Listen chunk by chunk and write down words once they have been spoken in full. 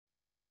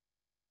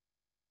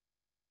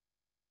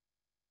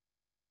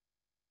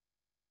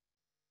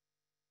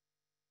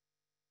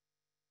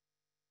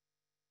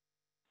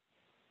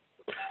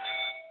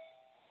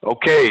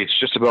Okay, it's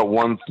just about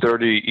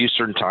 1:30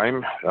 Eastern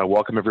Time.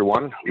 Welcome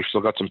everyone. We've still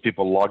got some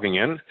people logging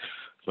in,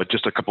 but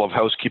just a couple of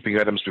housekeeping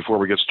items before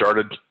we get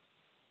started.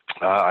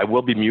 I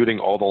will be muting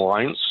all the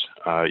lines.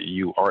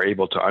 You are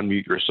able to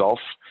unmute yourself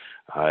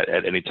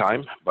at any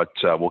time, but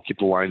we'll keep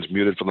the lines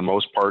muted for the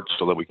most part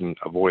so that we can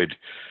avoid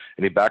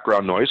any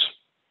background noise.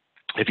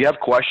 If you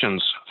have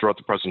questions throughout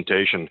the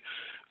presentation,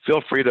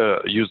 feel free to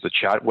use the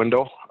chat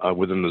window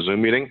within the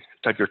Zoom meeting.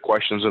 Type your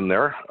questions in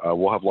there.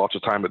 We'll have lots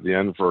of time at the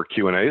end for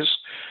Q&As,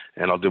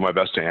 and I'll do my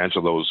best to answer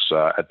those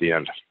at the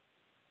end.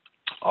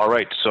 All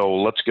right, so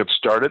let's get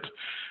started.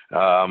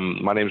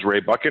 My name is Ray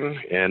Buchan,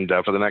 and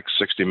for the next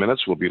 60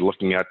 minutes, we'll be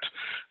looking at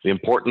the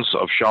importance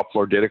of shop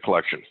floor data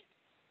collection.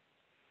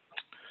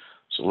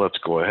 So let's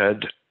go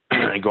ahead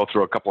and go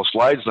through a couple of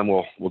slides, then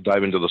we'll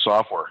dive into the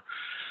software.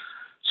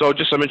 So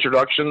just some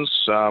introductions,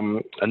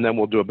 and then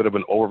we'll do a bit of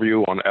an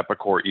overview on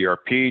Epicor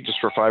ERP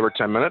just for 5 or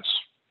 10 minutes.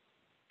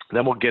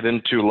 Then we'll get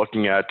into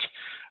looking at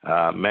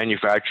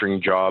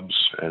manufacturing jobs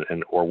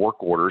or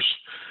work orders,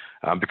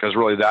 because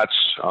really that's,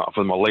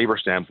 from a labor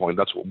standpoint,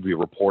 that's what we'll be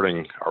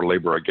reporting our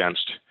labor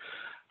against.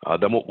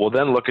 Then we'll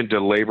then look into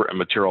labor and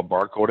material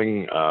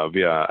barcoding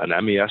via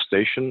an MES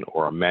station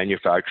or a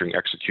manufacturing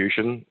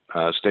execution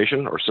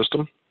station or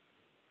system.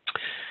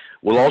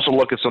 We'll also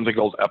look at something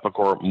called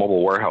Epicor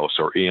Mobile Warehouse,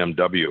 or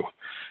EMW,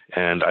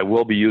 and I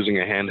will be using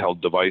a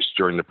handheld device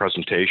during the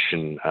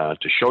presentation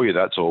to show you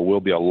that, so it will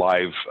be a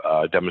live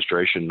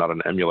demonstration, not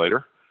an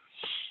emulator.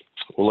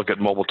 We'll look at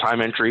mobile time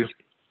entry,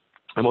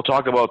 and we'll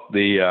talk about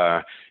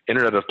the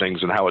Internet of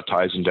Things and how it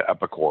ties into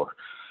Epicor.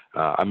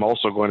 I'm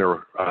also going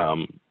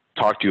to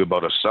talk to you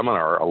about a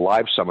seminar, a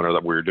live seminar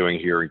that we're doing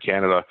here in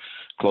Canada,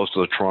 close to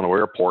the Toronto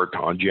airport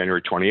on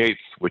January 28th,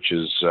 which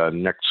is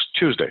next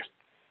Tuesday.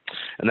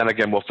 And then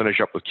again, we'll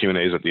finish up with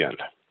Q&As at the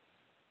end.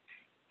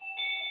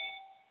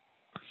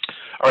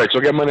 All right, so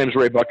again, my name is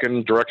Ray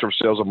Buchan, Director of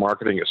Sales and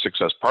Marketing at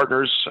Success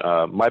Partners.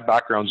 My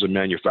background's in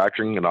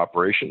manufacturing and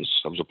operations.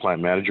 I was a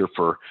plant manager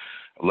for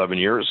 11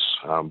 years,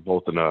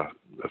 both in a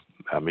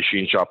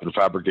machine shop and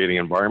fabricating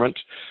environment.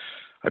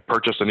 I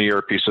purchased an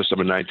ERP system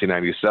in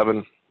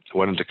 1997,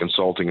 went into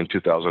consulting in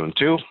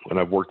 2002, and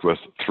I've worked with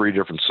 3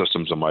 different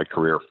systems in my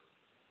career.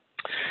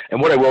 And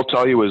what I will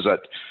tell you is that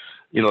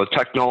the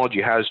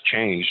technology has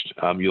changed.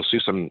 You'll see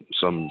some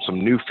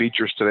new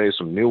features today,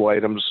 some new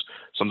items,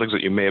 some things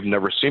that you may have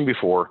never seen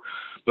before,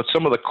 but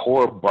some of the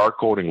core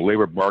barcoding,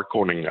 labor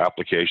barcoding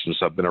applications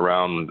have been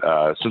around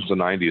since the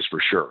 90s for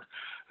sure.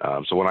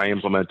 So when I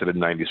implemented in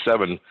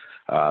 97,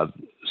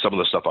 some of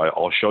the stuff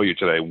I'll show you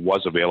today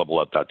was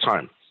available at that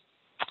time.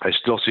 I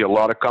still see a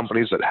lot of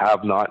companies that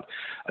have not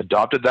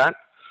adopted that.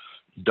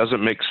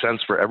 Doesn't make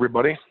sense for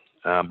everybody,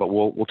 but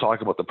we'll talk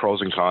about the pros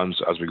and cons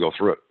as we go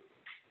through it.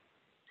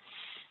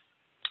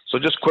 So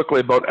just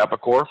quickly about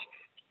Epicor.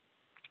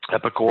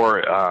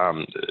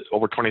 Epicor,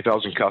 over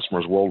 20,000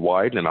 customers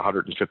worldwide in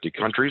 150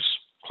 countries,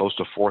 close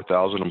to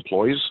 4,000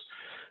 employees,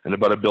 and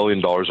about $1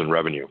 billion in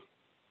revenue.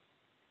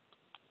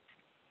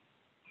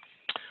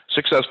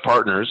 Success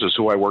Partners is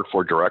who I work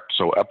for direct.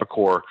 So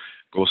Epicor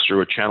goes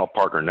through a channel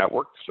partner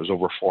network. There's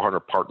over 400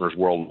 partners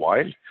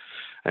worldwide.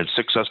 And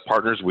Success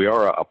Partners, we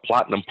are a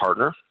platinum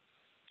partner,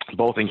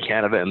 both in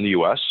Canada and the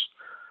US.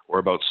 We're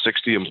about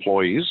 60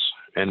 employees.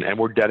 And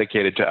we're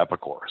dedicated to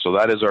Epicor. So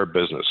that is our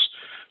business,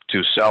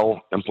 to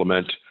sell,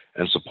 implement,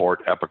 and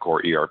support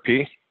Epicor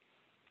ERP.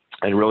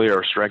 And really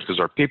our strength is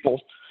our people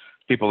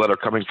that are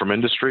coming from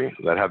industry,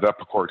 that have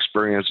Epicor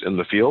experience in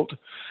the field.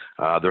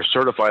 They're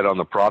certified on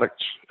the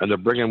product, and they're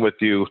bringing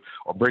to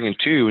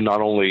you not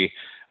only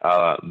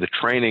the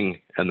training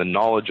and the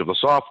knowledge of the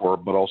software,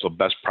 but also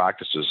best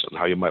practices and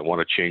how you might want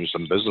to change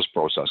some business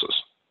processes.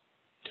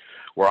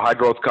 We're a high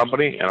growth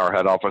company, and our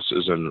head office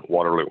is in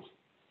Waterloo.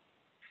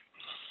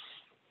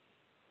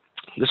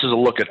 This is a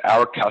look at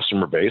our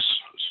customer base.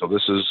 So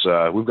this is,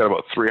 we've got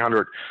about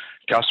 300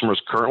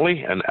 customers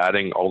currently and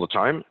adding all the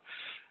time.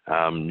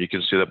 You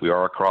can see that we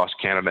are across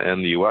Canada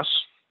and the US.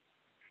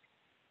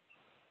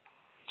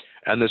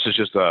 And this is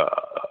just a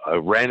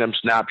random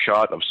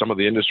snapshot of some of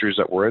the industries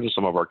that we're in,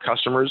 some of our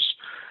customers,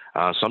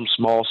 some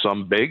small,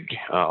 some big.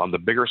 On the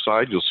bigger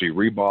side, you'll see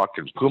Reebok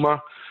and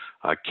Puma,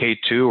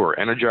 K2 or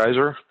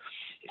Energizer.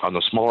 On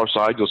the smaller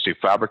side, you'll see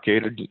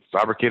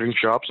fabricating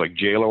shops like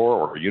JLor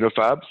or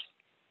Unifab.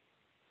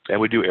 And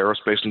we do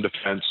aerospace and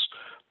defense,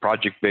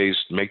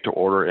 project-based,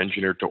 make-to-order,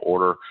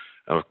 engineer-to-order,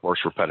 and of course,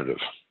 repetitive.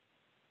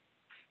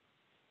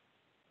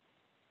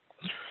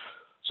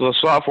 So the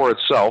software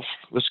itself,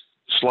 this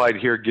slide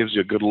here gives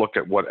you a good look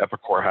at what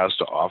Epicor has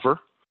to offer.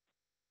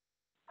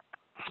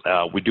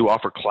 We do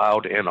offer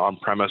cloud and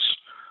on-premise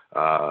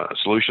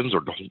solutions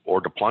or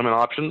deployment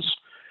options.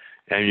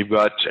 And you've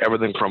got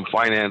everything from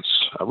finance,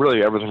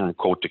 really everything from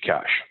quote to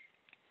cash.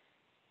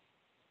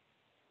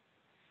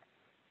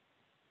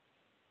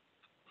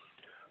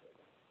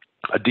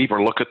 A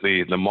deeper look at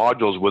the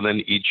modules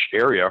within each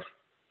area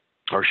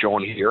are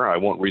shown here. I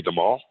won't read them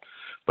all,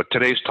 but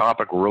today's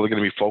topic, we're really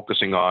going to be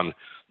focusing on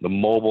the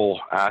mobile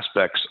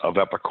aspects of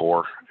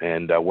Epicor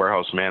and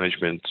warehouse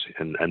management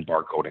and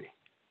barcoding.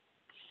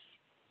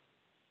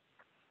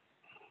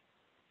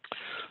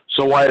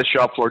 So why is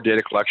shop floor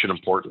data collection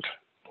important?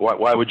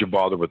 Why would you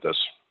bother with this?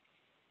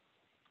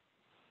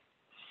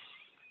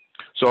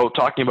 So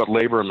talking about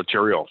labor and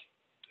material,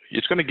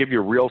 it's going to give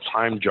you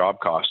real-time job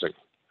costing.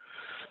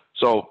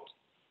 So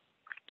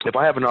if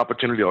I have an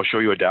opportunity, I'll show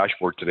you a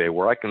dashboard today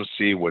where I can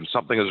see when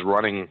something is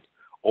running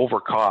over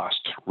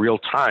cost real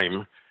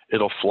time,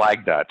 it'll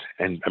flag that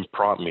and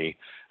prompt me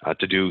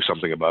to do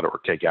something about it or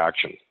take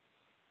action.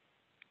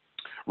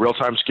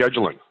 Real-time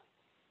scheduling.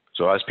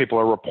 So as people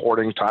are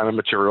reporting time and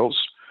materials,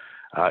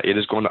 it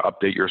is going to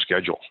update your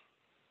schedule.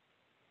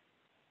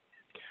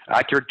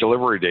 Accurate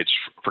delivery dates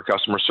for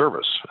customer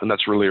service, and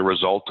that's really a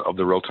result of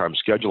the real-time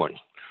scheduling.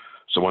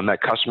 So when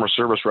that customer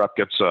service rep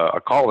gets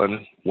a call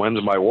in,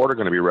 when's my order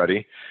going to be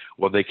ready?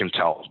 Well, they can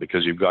tell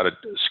because you've got it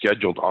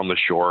scheduled on the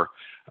shore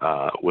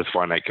with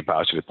finite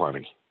capacity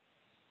planning.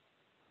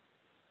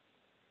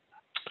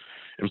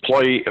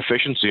 Employee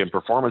efficiency and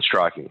performance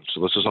tracking.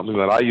 So this is something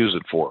that I use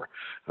it for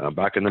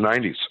back in the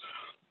 90s.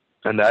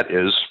 And that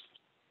is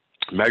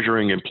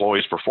measuring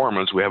employees'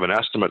 performance. We have an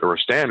estimate or a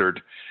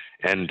standard,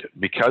 and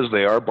because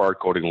they are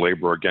barcoding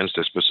labor against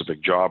a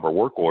specific job or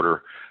work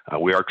order,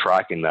 we are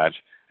tracking that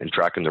and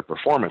tracking their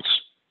performance.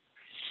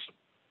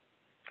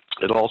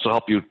 It'll also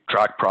help you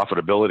track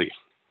profitability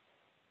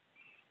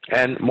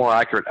and more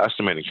accurate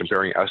estimating,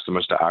 comparing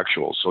estimates to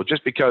actuals. So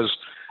just because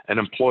an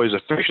employee's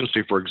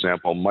efficiency, for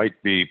example,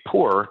 might be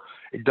poor,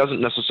 it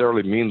doesn't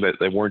necessarily mean that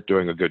they weren't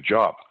doing a good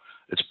job.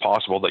 It's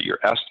possible that your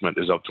estimate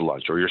is out to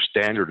lunch or your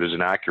standard is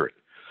inaccurate.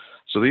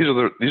 So these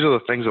are the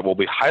things that will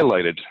be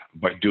highlighted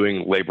by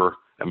doing labor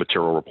and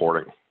material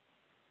reporting.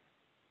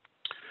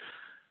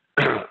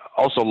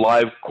 Also,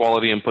 live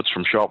quality inputs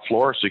from shop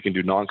floor, so you can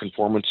do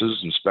non-conformances,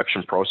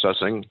 inspection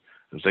processing,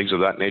 and things of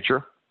that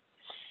nature.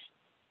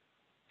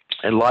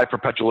 And live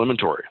perpetual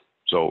inventory,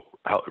 so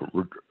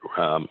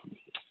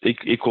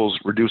equals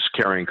reduced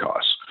carrying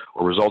costs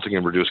or resulting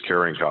in reduced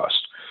carrying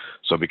costs.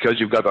 So because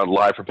you've got that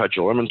live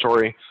perpetual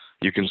inventory,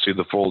 you can see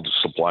the full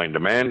supply and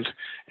demand,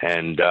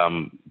 and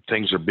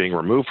things are being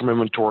removed from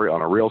inventory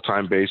on a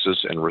real-time basis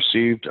and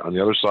received on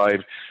the other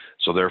side.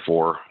 So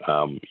therefore,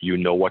 you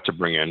know what to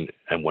bring in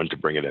and when to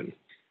bring it in.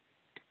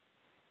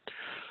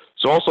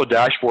 So also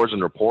dashboards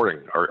and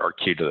reporting are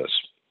key to this.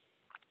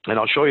 And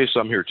I'll show you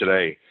some here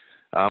today,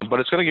 but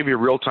it's going to give you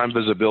real-time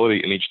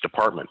visibility in each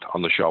department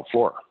on the shop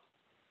floor.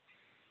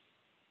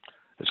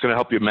 It's going to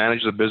help you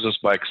manage the business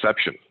by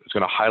exception. It's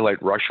going to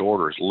highlight rush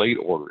orders, late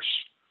orders.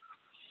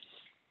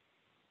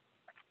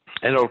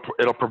 And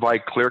it'll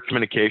provide clear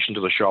communication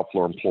to the shop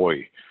floor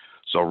employee.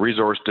 So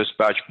resource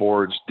dispatch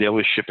boards,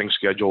 daily shipping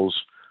schedules,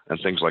 and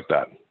things like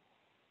that.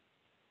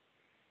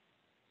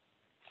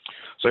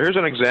 So here's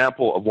an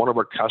example of one of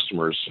our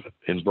customers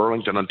in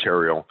Burlington,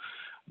 Ontario,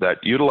 that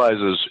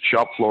utilizes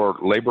shop floor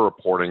labor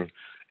reporting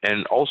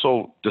and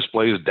also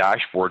displays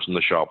dashboards in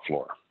the shop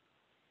floor.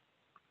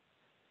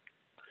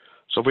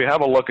 So if we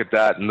have a look at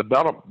that, in the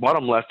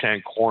bottom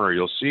left-hand corner,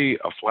 you'll see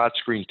a flat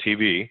screen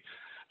TV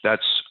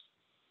that's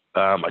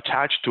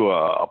attached to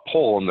a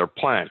pole in their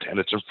plant, and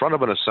it's in front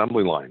of an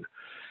assembly line.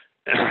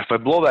 If I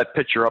blow that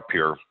picture up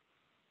here,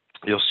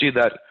 you'll see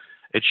that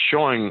it's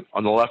showing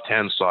on the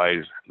left-hand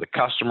side the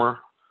customer,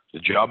 the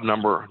job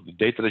number, the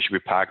date that it should be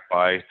packed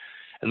by,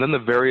 and then the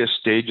various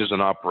stages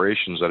and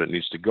operations that it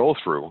needs to go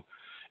through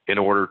in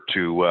order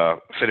to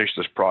finish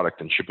this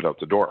product and ship it out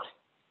the door.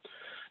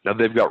 Now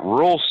they've got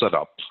rules set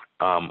up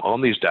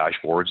on these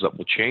dashboards that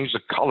will change the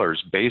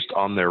colors based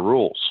on their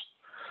rules.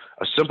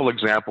 A simple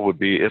example would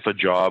be if a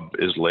job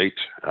is late,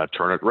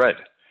 turn it red.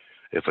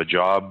 If a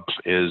job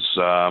is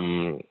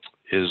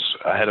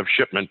ahead of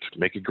shipment,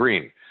 make it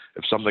green.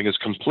 If something is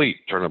complete,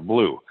 turn it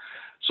blue.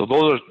 So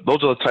those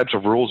are the types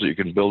of rules that you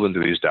can build into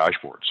these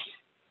dashboards.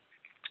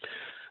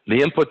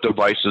 The input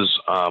devices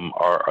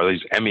are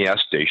these MES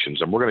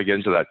stations, and we're going to get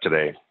into that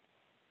today.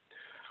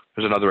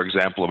 Here's another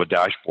example of a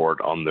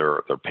dashboard on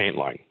their paint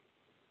line.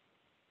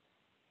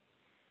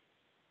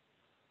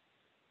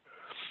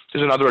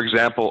 Here's another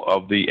example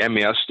of the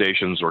MES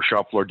stations or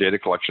shop floor data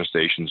collection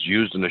stations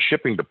used in the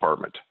shipping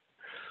department.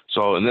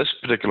 So in this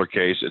particular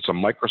case, it's a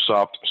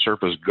Microsoft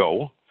Surface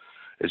Go.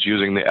 It's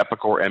using the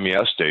Epicor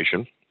MES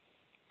station,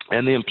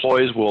 and the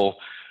employees will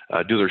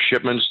do their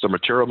shipments, their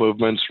material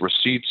movements,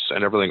 receipts,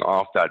 and everything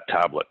off that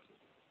tablet.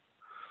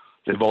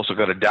 They've also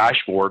got a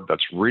dashboard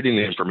that's reading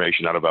the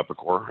information out of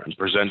Epicor and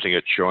presenting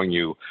it, showing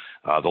you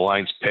the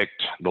lines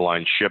picked, the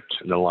lines shipped,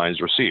 and the lines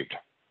received.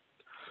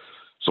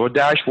 So a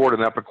dashboard in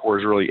Epicor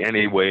is really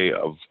any way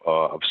of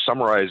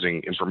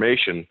summarizing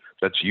information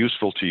that's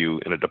useful to you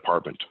in a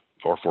department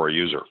or for a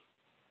user.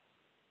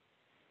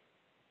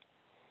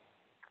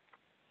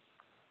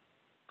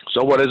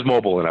 So what is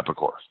mobile in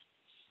Epicor?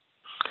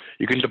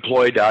 You can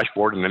deploy a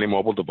dashboard in any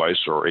mobile device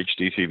or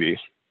HDTV.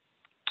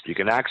 You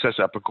can access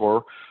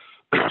Epicor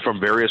from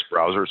various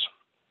browsers.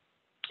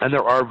 And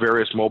there are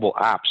various mobile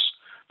apps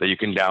that you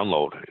can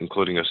download,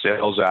 including a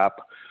sales app,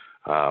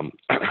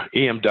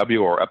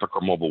 EMW or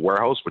Epicor Mobile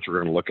Warehouse, which we're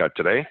going to look at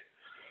today,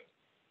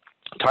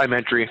 time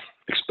entry,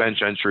 expense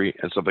entry,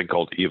 and something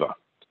called EVA.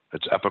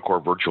 It's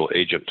Epicor Virtual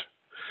Agent.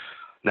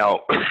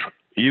 Now,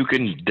 You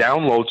can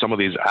download some of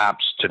these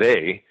apps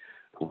today.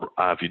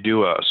 If you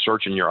do a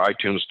search in your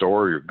iTunes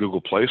store or your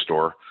Google Play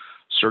Store,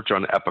 search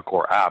on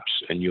Epicor apps,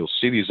 and you'll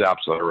see these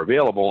apps that are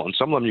available, and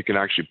some of them you can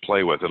actually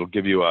play with. It'll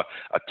give you a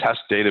test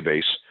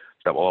database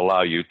that will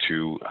allow you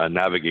to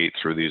navigate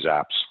through these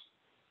apps.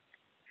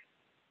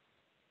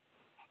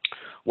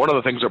 One of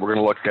the things that we're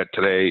going to look at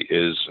today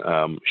is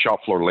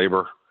shop floor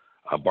labor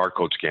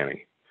barcode scanning.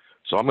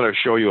 So I'm going to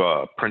show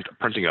you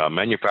printing a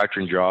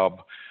manufacturing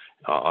job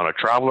on a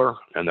traveler,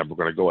 and then we're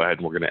going to go ahead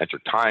and we're going to enter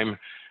time.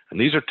 And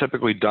these are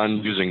typically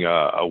done using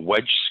a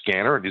wedge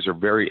scanner. These are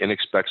very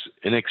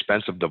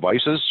inexpensive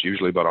devices,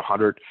 usually about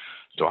 $100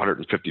 to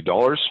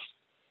 $150.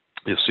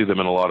 You'll see them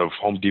in a lot of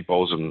Home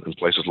Depots and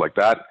places like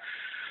that.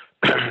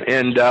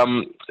 And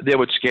they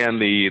would scan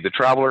the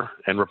traveler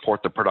and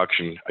report the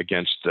production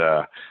against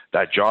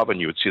that job, and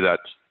you would see that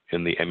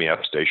in the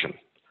MEF station.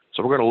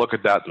 So we're going to look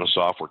at that in the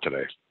software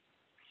today.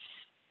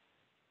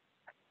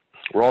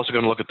 We're also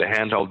going to look at the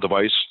handheld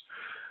device.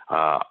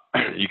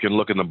 You can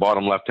look in the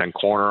bottom left-hand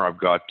corner. I've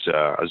got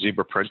a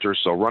Zebra printer.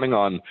 So running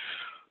on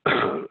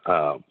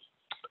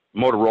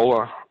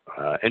Motorola,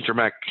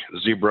 Intermec,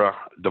 Zebra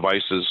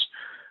devices,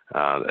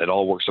 it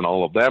all works on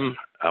all of them.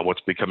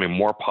 What's becoming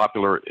more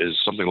popular is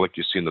something like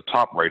you see in the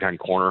top right-hand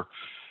corner,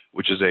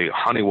 which is a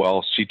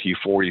Honeywell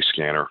CT40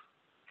 scanner.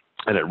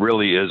 And it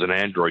really is an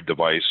Android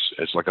device.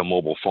 It's like a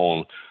mobile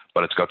phone,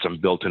 but it's got some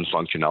built-in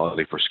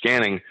functionality for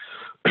scanning.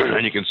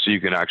 And you can see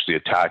you can actually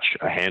attach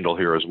a handle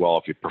here as well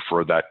if you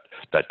prefer that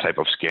type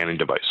of scanning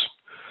device.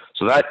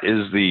 So that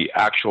is the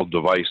actual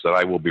device that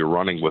I will be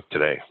running with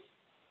today.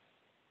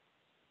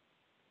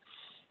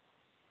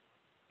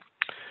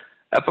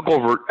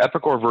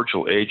 Epicor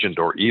Virtual Agent,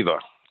 or EVA,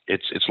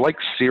 it's like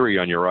Siri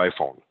on your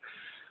iPhone.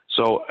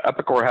 So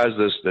Epicor has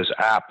this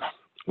app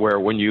where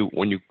when you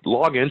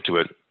log into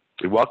it,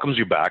 it welcomes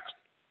you back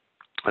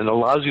and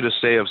allows you to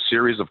say a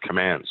series of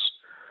commands.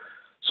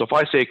 So if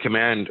I say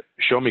command,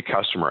 show me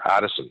customer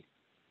Addison,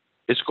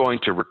 it's going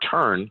to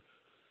return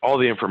all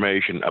the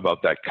information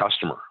about that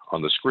customer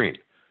on the screen,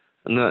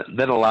 and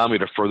then allow me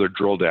to further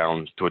drill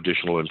down to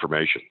additional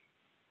information.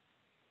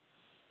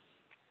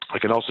 I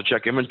can also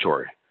check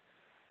inventory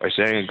by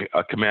saying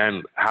a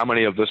command, how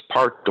many of this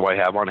part do I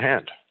have on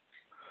hand?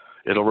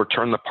 It'll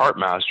return the part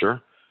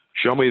master,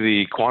 show me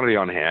the quantity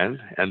on hand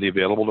and the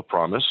available to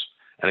promise,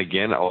 and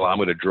again, allow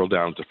me to drill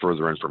down to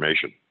further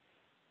information.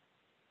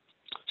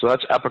 So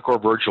that's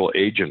Epicor Virtual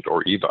Agent,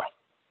 or EVA.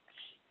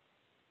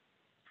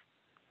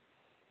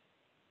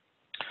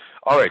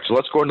 All right, so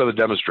let's go into the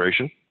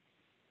demonstration.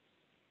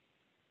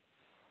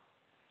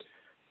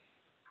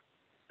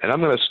 And I'm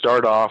going to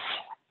start off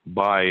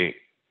by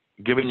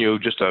giving you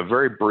just a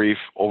very brief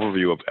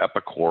overview of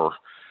Epicor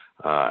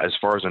as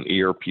far as an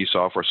ERP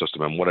software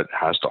system and what it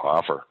has to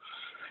offer.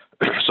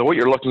 So what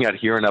you're looking at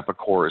here in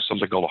Epicor is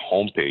something called a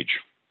home page.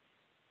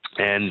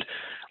 And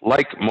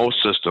like most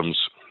systems,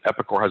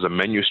 Epicor has a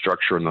menu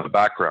structure in the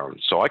background.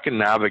 So I can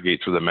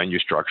navigate through the menu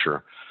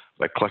structure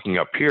by clicking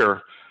up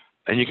here,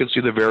 and you can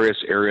see the various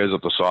areas of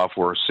the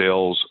software: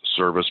 sales,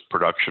 service,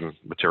 production,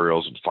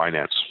 materials, and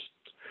finance.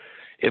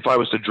 If I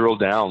was to drill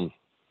down,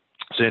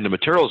 say, into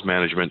materials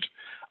management,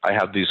 I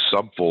have these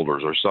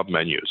subfolders or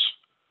submenus: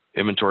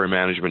 inventory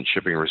management,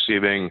 shipping and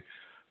receiving,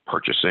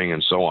 purchasing,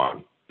 and so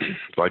on.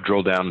 If I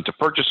drill down into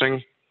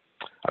purchasing,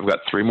 I've got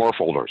 3 more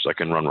folders. I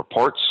can run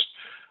reports,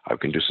 I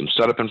can do some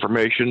setup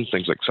information,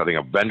 things like setting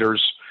up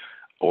vendors,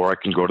 or I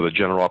can go to the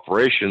general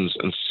operations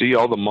and see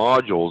all the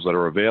modules that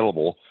are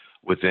available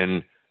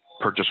within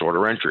purchase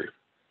order entry.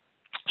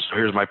 So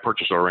here's my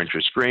purchase order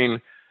entry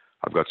screen.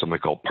 I've got something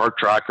called Part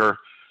Tracker.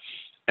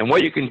 And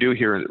what you can do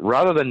here,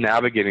 rather than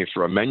navigating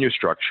through a menu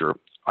structure,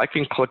 I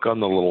can click on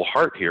the little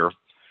heart here,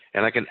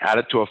 and I can add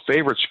it to a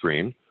favorite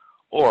screen,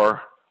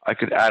 or I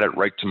could add it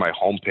right to my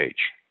home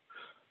page.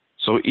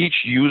 So each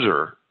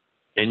user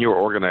in your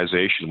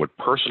organization would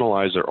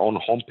personalize their own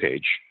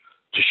homepage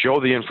to show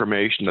the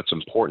information that's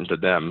important to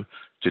them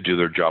to do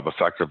their job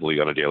effectively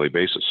on a daily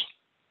basis.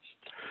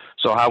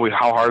 So how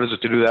hard is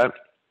it to do that?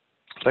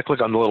 If I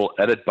click on the little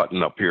edit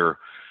button up here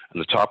in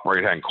the top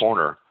right-hand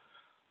corner,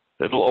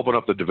 it'll open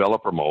up the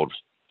developer mode.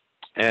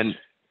 And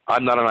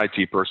I'm not an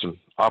IT person,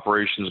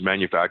 operations,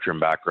 manufacturing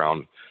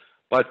background,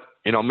 but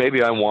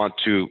maybe I want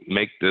to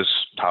make this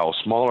tile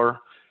smaller.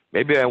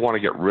 Maybe I want to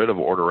get rid of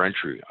order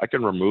entry. I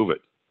can remove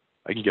it.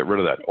 I can get rid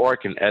of that, or I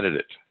can edit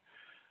it.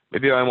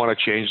 Maybe I want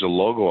to change the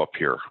logo up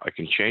here. I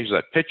can change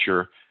that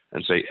picture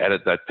and say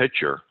edit that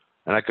picture,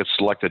 and I could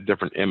select a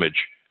different image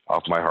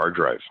off my hard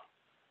drive.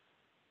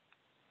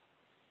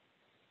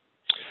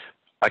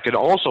 I can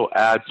also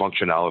add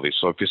functionality.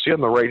 So if you see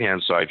on the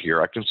right-hand side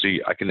here,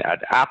 I can add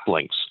app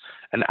links,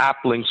 and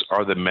app links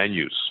are the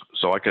menus.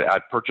 So I could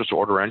add purchase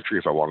order entry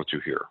if I wanted to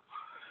here.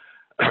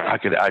 I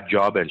could add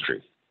job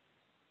entry.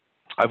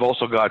 I've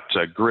also got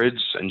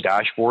grids and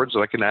dashboards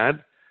that I can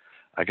add.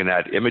 I can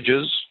add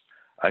images.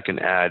 I can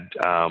add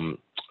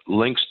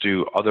links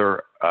to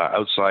other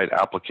outside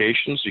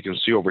applications. You can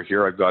see over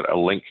here I've got a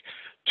link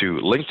to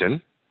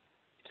LinkedIn.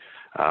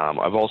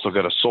 I've also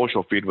got a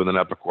social feed within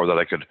Epicor that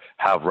I could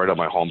have right on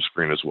my home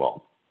screen as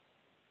well.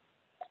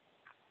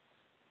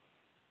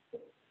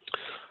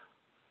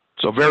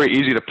 So very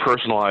easy to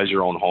personalize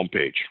your own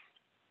homepage.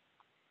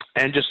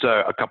 And just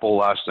a couple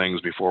last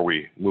things before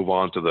we move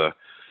on to the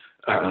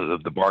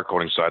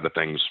barcoding side of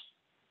things.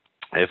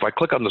 If I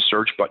click on the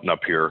search button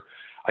up here,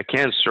 I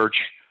can search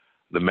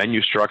the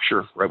menu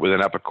structure right within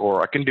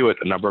Epicor. I can do it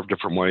a number of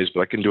different ways,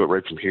 but I can do it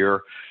right from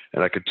here.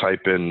 And I could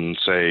type in,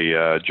 say,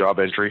 job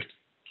entry.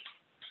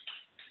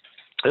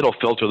 It'll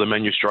filter the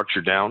menu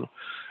structure down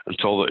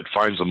until it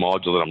finds the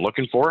module that I'm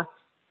looking for.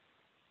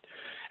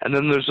 And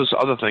then there's this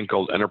other thing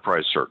called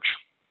enterprise search.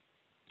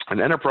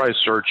 An enterprise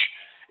search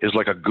is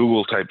like a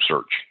Google type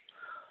search.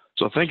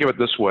 So think of it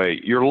this way.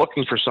 You're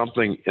looking for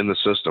something in the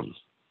system.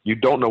 You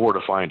don't know where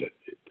to find it.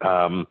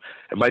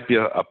 It might be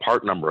a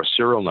part number, a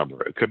serial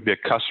number. It could be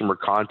a customer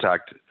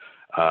contact.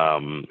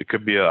 It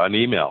could be an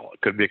email.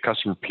 It could be a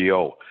customer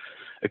PO.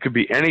 It could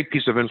be any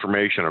piece of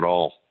information at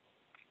all.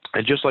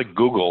 And just like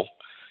Google,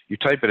 you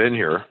type it in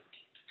here.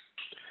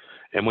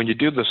 And when you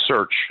do the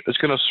search, it's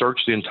going to search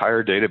the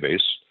entire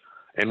database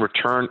and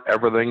return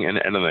everything and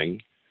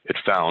anything it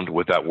found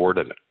with that word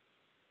in it,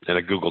 in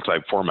a Google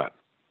type format.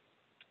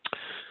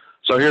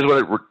 So here's what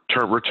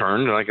it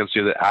returned, and I can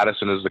see that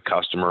Addison is the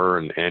customer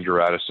and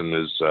Andrew Addison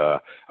is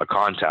a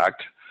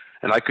contact.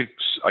 And I could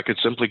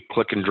simply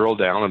click and drill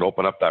down and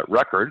open up that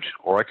record,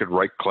 or I could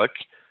right click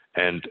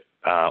and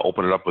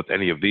open it up with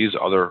any of these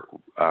other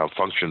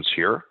functions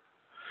here.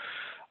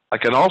 I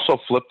can also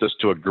flip this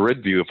to a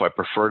grid view if I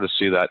prefer to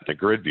see that in a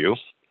grid view.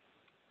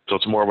 So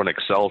it's more of an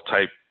Excel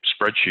type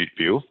spreadsheet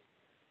view.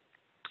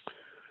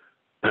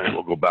 And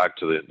we'll go back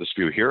to this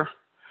view here.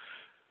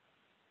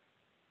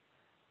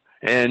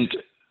 And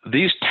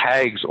these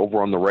tags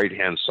over on the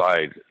right-hand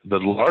side, the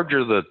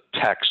larger the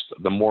text,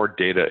 the more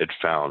data it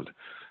found.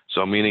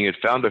 So meaning it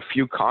found a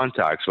few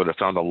contacts, but it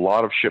found a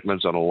lot of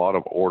shipments and a lot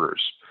of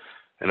orders.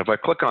 And if I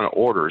click on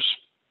orders,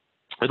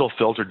 it'll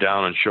filter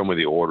down and show me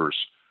the orders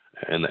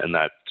in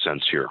that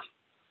sense here.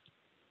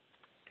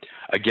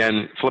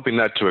 Again, flipping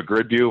that to a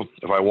grid view,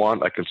 if I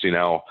want, I can see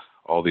now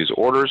all these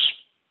orders.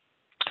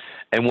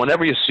 And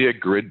whenever you see a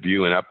grid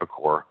view in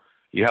Epicor,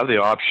 you have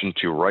the option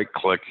to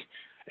right-click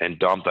and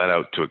dump that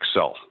out to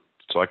Excel.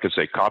 So I could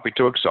say copy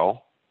to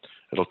Excel.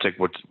 It'll take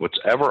what's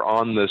ever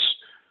on this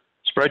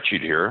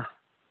spreadsheet here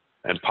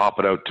and pop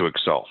it out to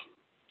Excel.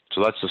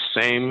 So that's the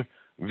same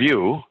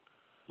view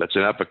that's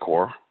in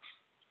Epicor,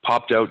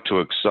 popped out to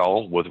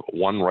Excel with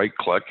one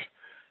right-click,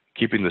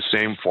 keeping the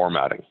same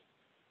formatting.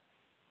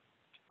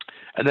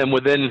 And then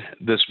within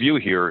this view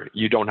here,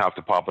 you don't have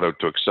to pop it out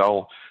to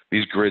Excel.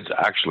 These grids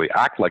actually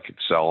act like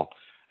Excel.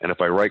 And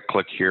if I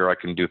right-click here, I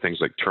can do things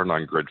like turn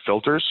on grid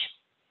filters.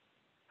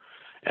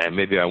 And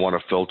maybe I want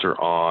to filter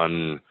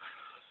on,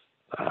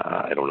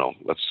 I don't know,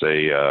 let's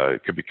say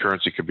it could be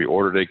currency, it could be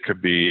order date,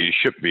 could be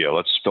ship via.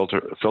 Let's filter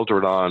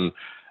it on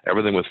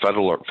everything with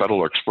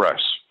Federal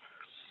Express.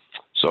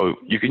 So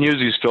you can use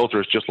these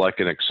filters just like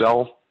in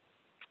Excel.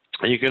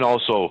 And you can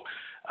also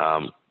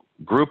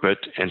group it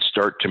and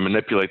start to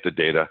manipulate the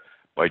data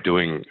by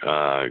doing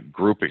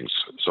groupings.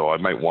 So I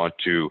might want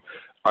to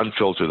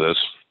unfilter this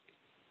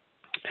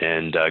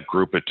and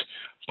group it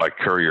by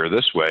courier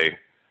this way,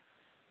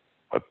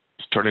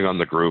 turning on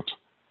the group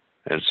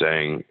and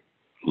saying,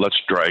 let's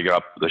drag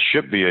up the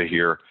ship via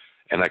here,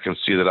 and I can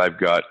see that I've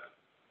got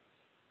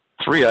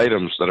 3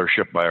 items that are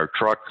shipped by our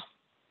truck,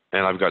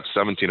 and I've got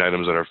 17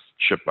 items that are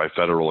shipped by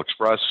Federal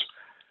Express,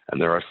 and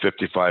there are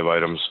 55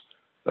 items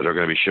that are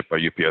going to be shipped by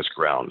UPS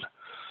Ground.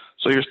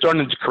 So you're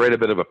starting to create a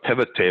bit of a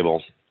pivot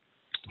table,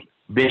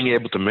 being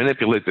able to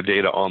manipulate the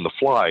data on the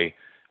fly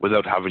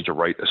without having to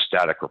write a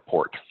static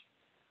report.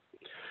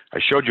 I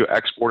showed you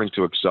exporting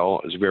to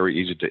Excel is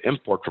very easy to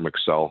import from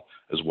Excel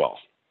as well.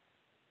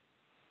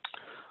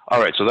 All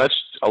right, so that's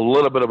a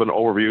little bit of an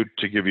overview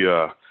to give you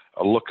a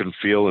look and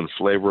feel and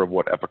flavor of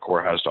what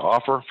Epicor has to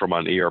offer from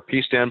an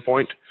ERP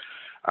standpoint.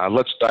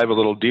 Let's dive a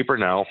little deeper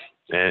now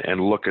and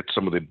look at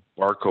some of the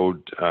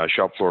barcode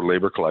shop floor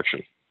labor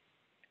collection.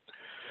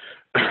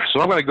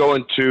 So I'm going to go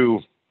into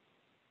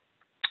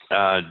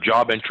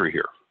job entry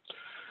here.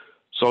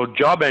 So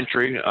job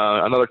entry,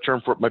 another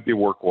term for it might be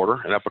work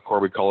order. In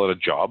Epicor, we call it a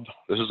job.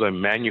 This is a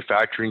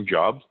manufacturing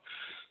job.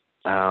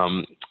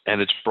 And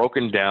it's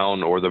broken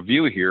down, or the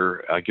view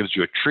here gives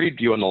you a tree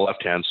view on the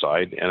left-hand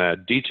side and a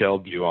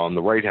detailed view on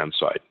the right-hand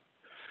side.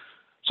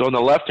 So on the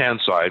left-hand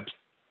side,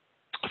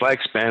 if I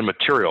expand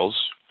materials,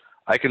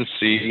 I can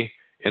see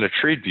in a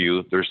tree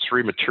view, there's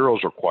 3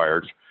 materials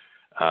required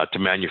to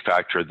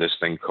manufacture this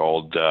thing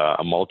called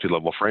a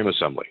multi-level frame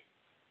assembly.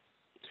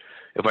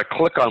 If I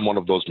click on one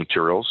of those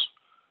materials,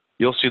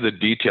 you'll see the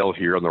detail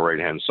here on the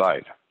right-hand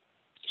side.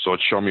 So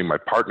it's showing me my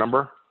part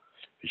number,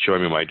 it's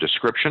showing me my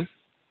description,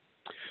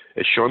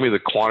 it's showing me the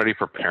quantity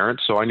per parent.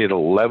 So I need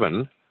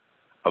 11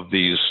 of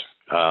these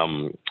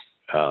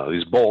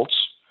bolts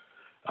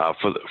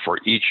for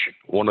each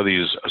one of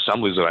these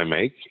assemblies that I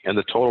make, and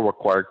the total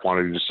required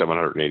quantity is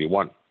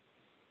 781.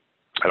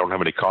 I don't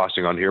have any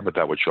costing on here, but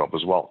that would show up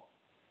as well.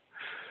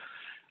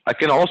 I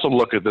can also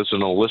look at this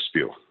in a list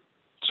view.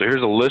 So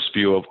here's a list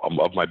view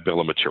of my bill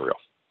of material.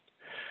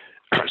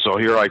 So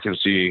here I can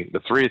see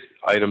the 3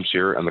 items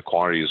here and the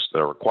quantities that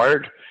are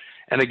required.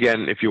 And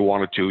again, if you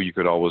wanted to, you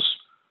could always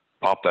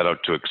pop that out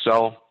to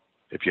Excel.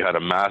 If you had a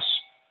mass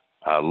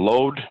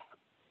load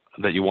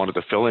that you wanted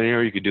to fill in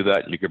here, you could do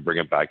that and you could bring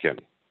it back in.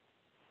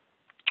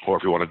 Or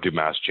if you want to do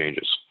mass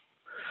changes.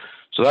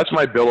 So that's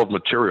my bill of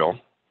material.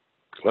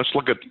 Let's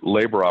look at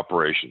labor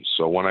operations.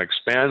 So when I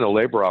expand the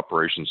labor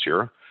operations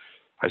here,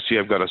 I see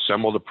I've got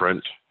assemble to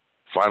print,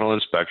 final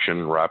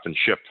inspection, wrap and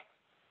ship.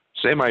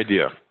 Same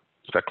idea.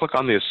 If I click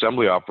on the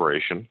assembly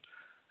operation,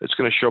 it's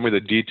going to show me the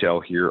detail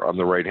here on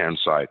the right-hand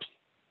side.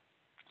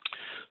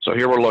 So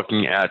here we're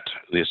looking at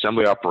the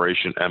assembly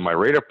operation, and my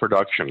rate of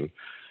production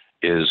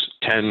is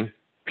 10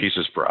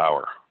 pieces per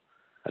hour.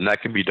 And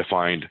that can be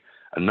defined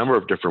a number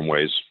of different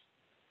ways,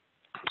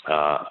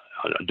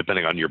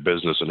 depending on your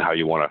business and how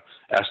you want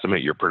to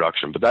estimate your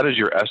production. But that is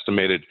your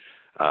estimated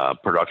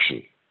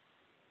production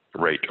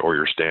rate or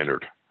your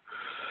standard.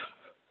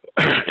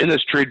 In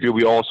this trade view,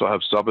 we also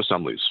have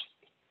sub-assemblies.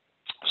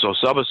 So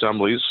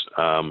sub-assemblies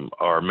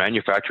are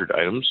manufactured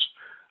items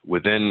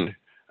within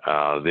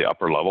the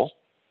upper level.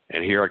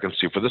 And here I can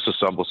see for this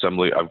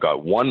assembly, I've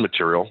got one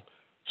material.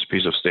 It's a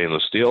piece of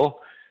stainless steel.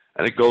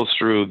 And it goes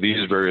through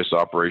these various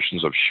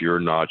operations of shear,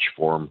 notch,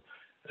 form,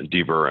 and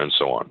deburr, and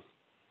so on.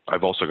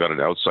 I've also got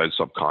an outside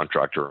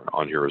subcontractor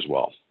on here as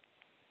well.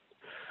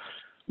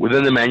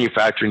 Within the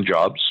manufacturing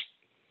jobs,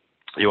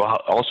 you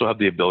also have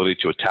the ability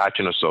to attach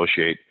and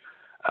associate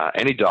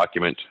any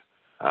document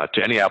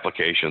to any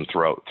application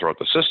throughout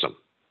the system.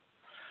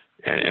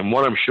 And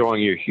what I'm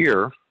showing you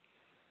here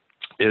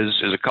is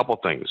a couple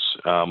things.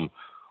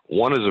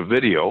 One is a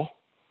video,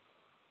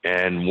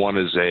 and one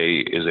is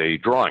a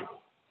drawing,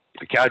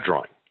 a CAD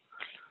drawing.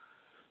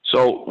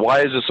 So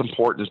why is this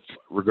important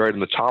regarding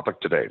the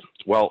topic today?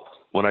 Well,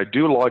 when I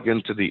do log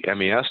into the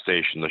MES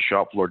station, the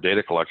shop floor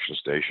data collection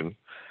station,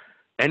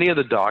 any of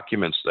the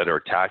documents that are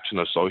attached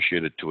and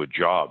associated to a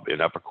job in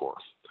Epicor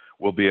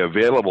will be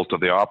available to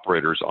the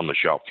operators on the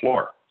shop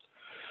floor.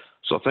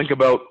 So think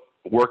about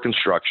work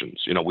instructions.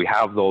 You know, we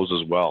have those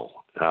as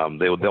well.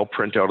 They'll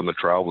print out on the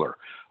Traveler,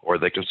 or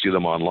they can see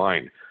them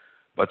online.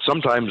 But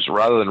sometimes,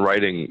 rather than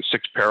writing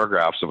 6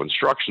 paragraphs of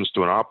instructions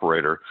to an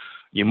operator,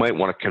 you might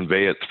want to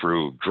convey it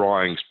through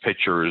drawings,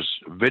 pictures,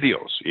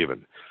 videos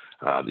even.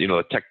 You know,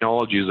 the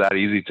technology is that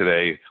easy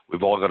today.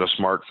 We've all got a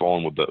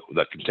smartphone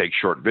that can take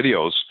short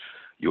videos.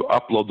 You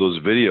upload those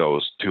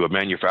videos to a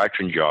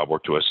manufacturing job or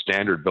to a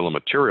standard bill of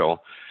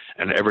material,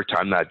 and every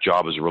time that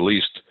job is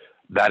released,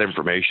 that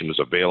information is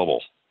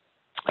available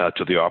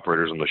to the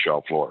operators on the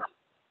shop floor.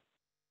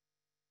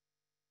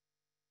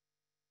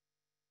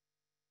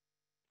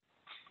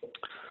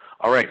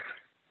 All right,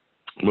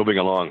 moving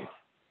along.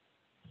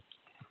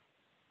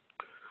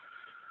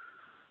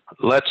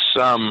 Let's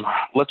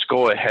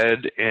go ahead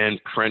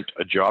and print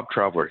a job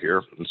traveler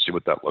here and see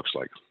what that looks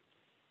like.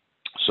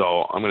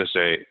 So I'm going to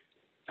say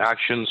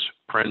actions,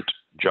 print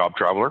job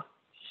traveler,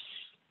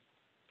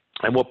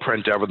 and we'll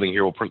print everything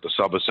here. We'll print the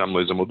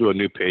sub-assemblies, and we'll do a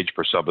new page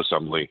per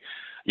sub-assembly.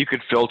 You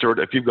could filter it.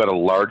 If you've got a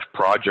large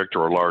project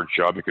or a large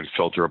job, you can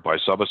filter it by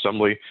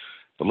sub-assembly,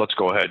 but let's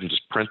go ahead and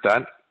just print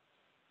that.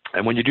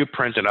 And when you do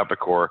print in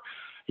Epicor,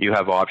 you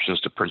have options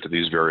to print to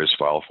these various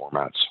file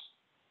formats.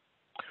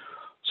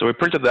 So we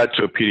printed that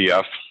to a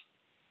PDF,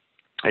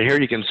 and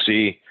here you can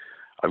see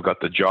I've got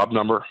the job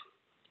number,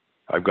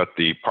 I've got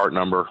the part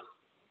number,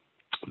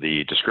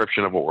 the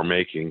description of what we're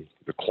making,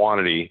 the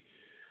quantity,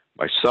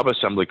 my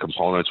sub-assembly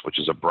components, which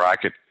is a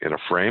bracket and a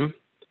frame,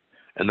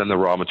 and then the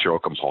raw material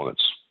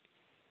components.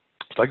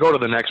 If I go to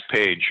the next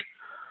page,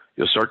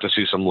 you'll start to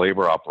see some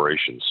labor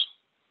operations.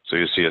 So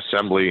you see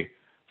assembly,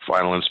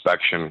 final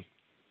inspection.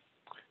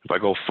 If I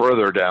go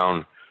further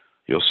down,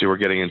 you'll see we're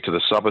getting into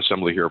the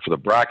sub-assembly here for the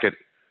bracket,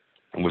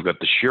 and we've got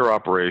the shear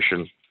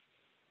operation,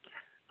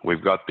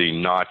 we've got the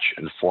notch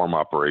and form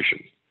operation.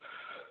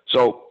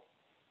 So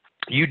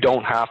you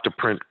don't have to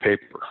print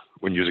paper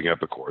when using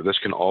Epicor. This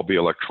can all be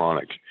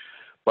electronic,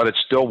 but it's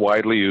still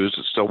widely used,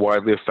 it's still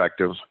widely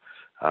effective.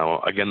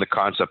 Again, the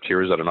concept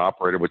here is that an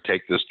operator would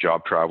take this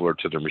job traveler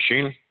to their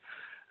machine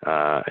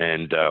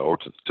or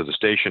to the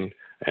station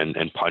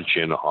and punch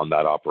in on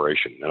that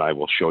operation, and I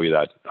will show you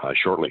that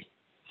shortly.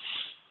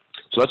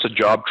 So that's a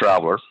job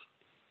traveler.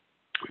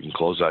 We can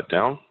close that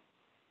down.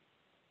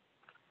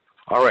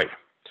 All right,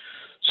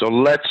 so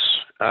let's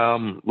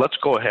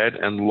go ahead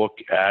and look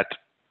at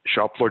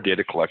shop floor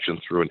data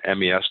collection through an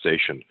MES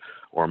station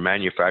or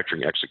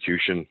manufacturing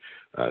execution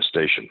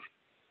station.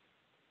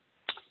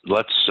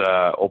 Let's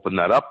open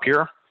that up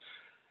here,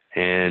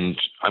 and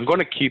I'm going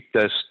to keep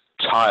this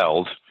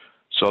tiled.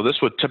 So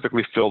this would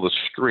typically fill the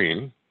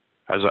screen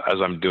as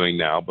I'm doing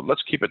now, but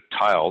let's keep it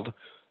tiled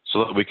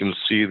so that we can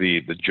see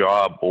the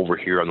job over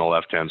here on the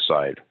left-hand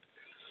side.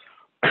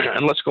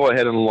 And let's go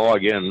ahead and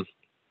log in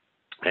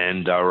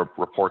and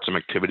report some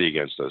activity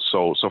against this.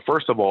 So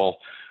first of all,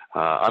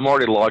 I'm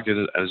already logged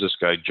in as this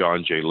guy,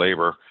 John J.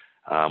 Labor.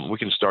 We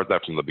can start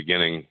that from the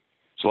beginning.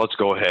 So let's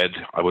go ahead.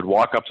 I would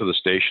walk up to the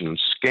station and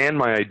scan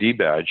my ID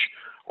badge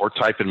or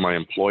type in my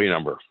employee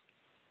number.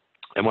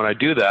 And when I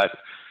do that,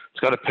 it's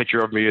got a picture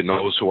of me. It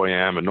knows who I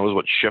am. It knows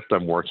what shift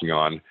I'm working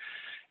on.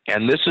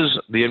 And this is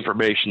the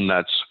information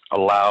that's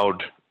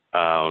allowed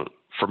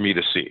for me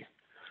to see.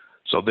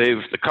 So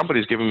the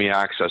company's given me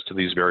access to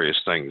these various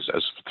things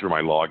through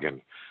my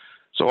login.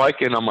 So I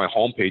can, on my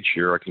homepage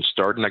here, I can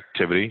start an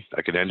activity.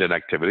 I can end an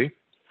activity.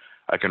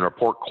 I can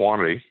report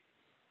quantity.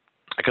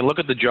 I can look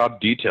at the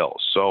job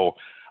details. So,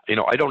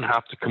 I don't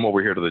have to come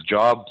over here to the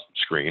job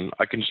screen.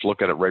 I can just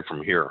look at it right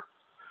from here.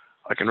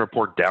 I can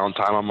report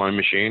downtime on my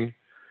machine.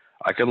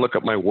 I can look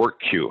at my work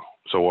queue.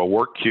 So a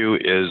work queue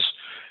is,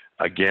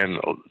 again,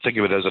 think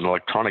of it as an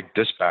electronic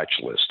dispatch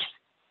list.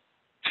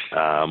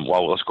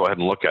 Well, let's go ahead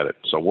and look at it.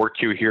 So work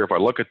queue here, if I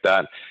look at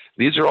that,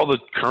 these are all the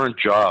current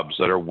jobs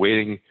that are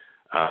waiting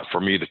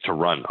for me to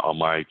run on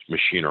my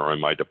machine or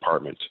in my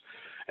department.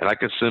 And I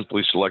can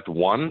simply select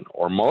one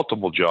or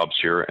multiple jobs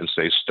here and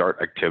say start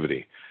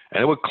activity.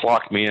 And it would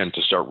clock me in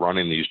to start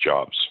running these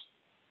jobs.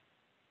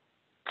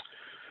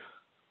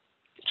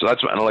 So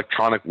that's an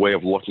electronic way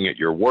of looking at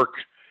your work.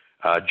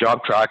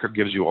 Job tracker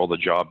gives you all the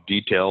job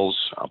details.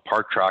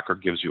 Part tracker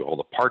gives you all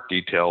the part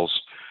details.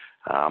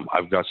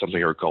 I've got something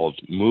here called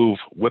move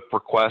whip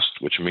request,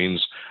 which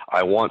means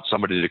I want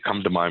somebody to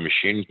come to my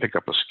machine, pick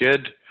up a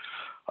skid.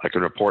 I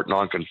can report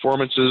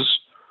nonconformances.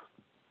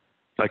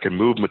 I can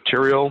move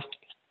material.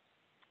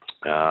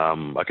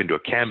 I can do a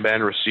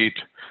Kanban receipt.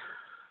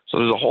 So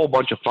there's a whole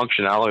bunch of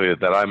functionality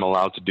that I'm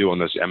allowed to do on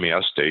this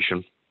MES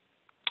station.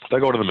 If I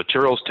go to the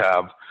materials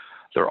tab,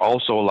 they're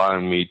also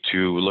allowing me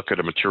to look at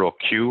a material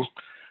queue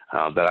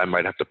that I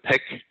might have to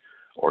pick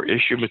or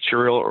issue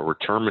material or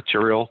return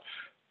material,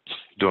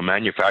 do a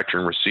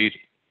manufacturing receipt,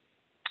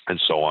 and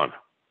so on.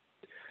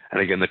 And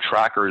again, the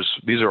trackers,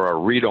 these are a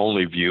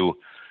read-only view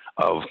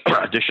of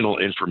additional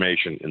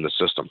information in the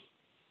system.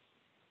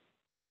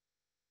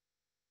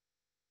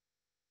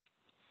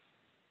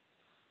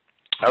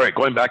 All right,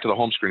 going back to the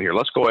home screen here,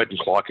 let's go ahead and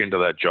clock into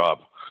that job.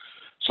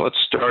 So let's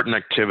start an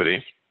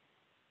activity.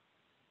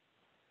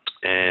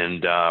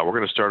 And we're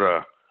going to start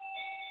a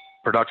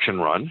production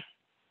run.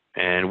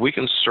 And we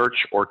can search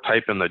or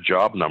type in the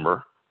job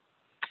number.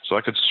 So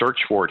I could search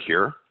for it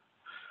here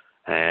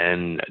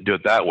and do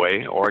it that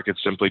way, or I could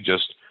simply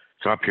just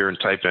come up here and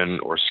type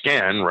in, or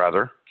scan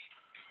rather,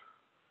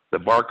 the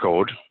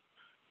barcode,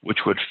 which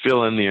would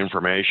fill in the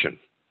information.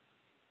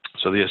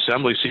 So the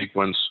assembly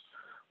sequence,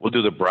 we'll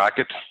do the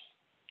bracket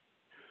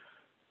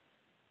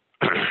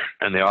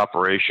and the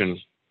operation.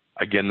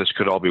 Again, this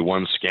could all be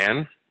one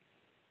scan.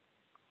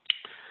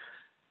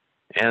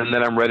 And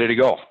then I'm ready to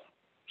go.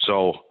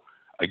 So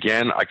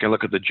again, I can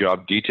look at the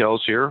job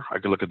details here. I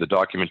can look at the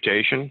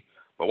documentation.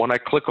 But when I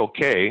click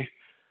OK,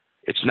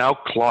 it's now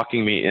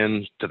clocking me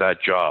into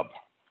that job.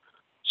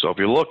 So if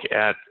you look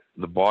at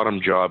the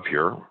bottom job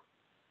here,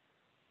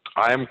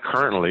 I am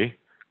currently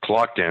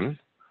clocked in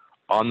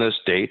on this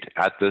date,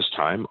 at this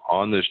time,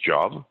 on this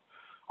job,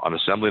 on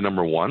assembly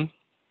number 1,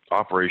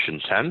 operation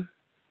 10.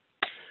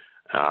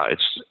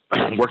 It's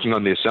working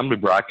on the assembly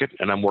bracket,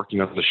 and I'm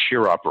working on the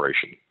shear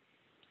operation.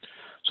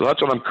 So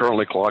that's what I'm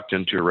currently clocked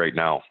into right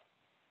now.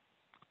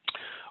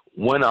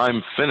 When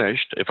I'm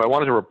finished, if I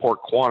wanted to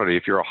report quantity,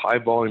 if you're a high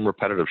volume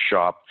repetitive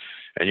shop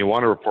and you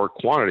want to report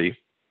quantity,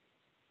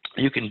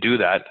 you can do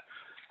that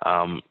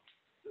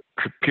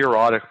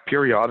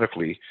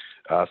periodically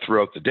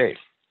throughout the day.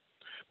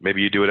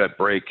 Maybe you do it at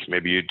break,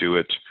 maybe you do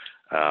it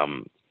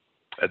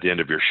at the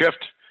end of your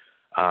shift,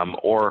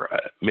 or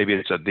maybe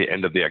it's at the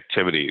end of the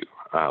activity,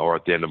 or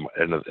at the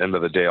end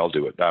of the day. I'll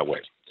do it that way.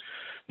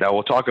 Now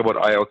we'll talk about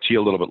IoT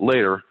a little bit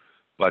later,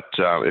 but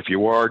if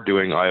you are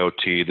doing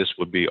IoT, this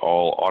would be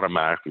all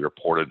automatically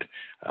reported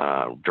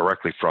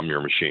directly from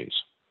your machines.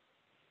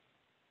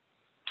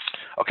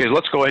 Okay,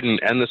 let's go ahead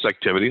and end this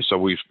activity. So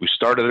we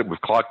started it, we've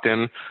clocked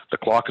in, the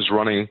clock is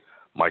running,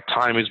 my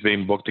time is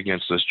being booked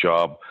against this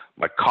job,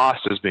 my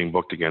cost is being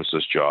booked against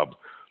this job.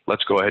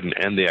 Let's go ahead and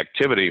end the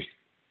activity.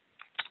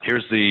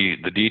 Here's the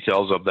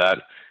details of that,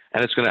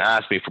 and it's going to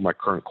ask me for my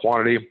current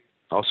quantity.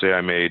 I'll say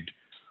I made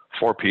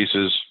 4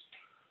 pieces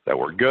that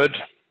were good,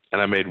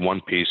 and I made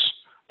 1 piece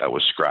that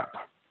was scrap.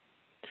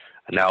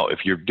 Now, if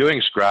you're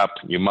doing scrap,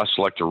 you must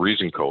select a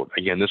reason code.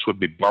 Again, this would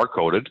be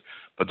barcoded,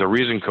 but the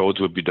reason codes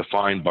would be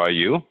defined by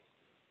you,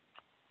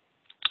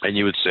 and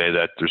you would say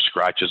that there's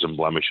scratches and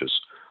blemishes.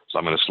 So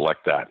I'm going to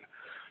select that.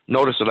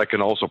 Notice that I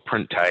can also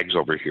print tags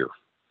over here.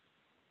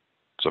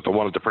 So if I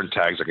wanted to print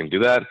tags, I can do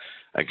that.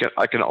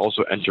 I can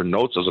also enter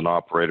notes as an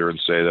operator and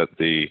say that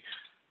the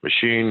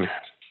machine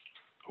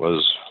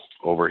was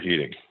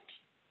overheating.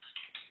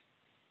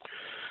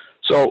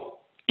 So,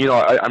 you know,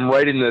 I'm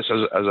writing this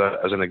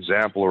as an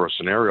example or a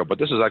scenario, but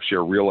this is actually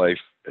a real life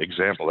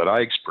example that I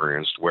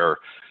experienced, where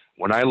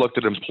when I looked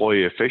at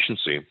employee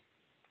efficiency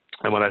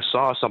and when I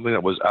saw something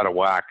that was out of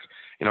whack,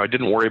 you know, I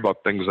didn't worry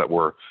about things that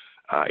were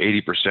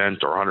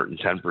 80% or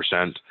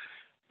 110%.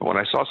 But when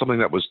I saw something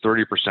that was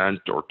 30%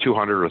 or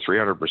 200 or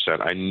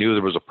 300%, I knew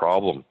there was a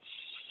problem.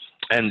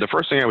 And the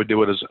first thing I would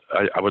do is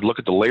I would look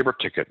at the labor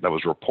ticket that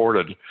was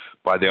reported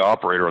by the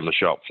operator on the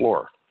shop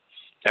floor.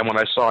 And when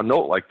I saw a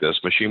note like this,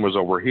 machine was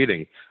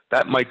overheating,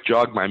 that might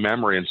jog my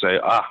memory and say,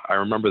 I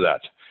remember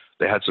that.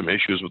 They had some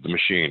issues with the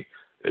machine.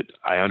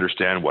 I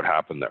understand what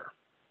happened there.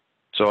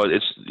 So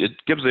it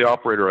gives the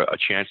operator a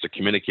chance to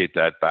communicate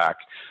that back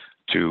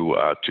to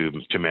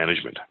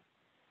management.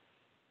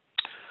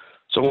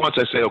 So once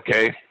I say,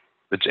 okay,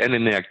 it's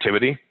ending the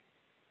activity,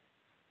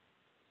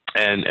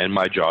 and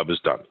my job is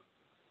done.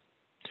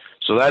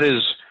 So that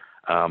is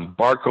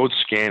barcode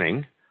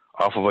scanning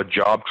off of a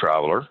job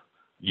traveler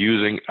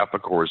using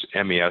Epicor's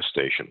MES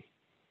station.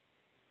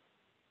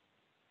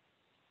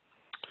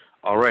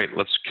 All right,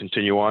 let's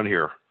continue on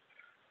here.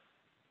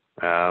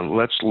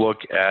 Let's look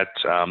at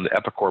the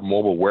Epicor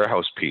mobile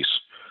warehouse piece.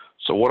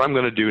 So what I'm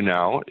going to do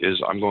now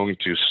is I'm going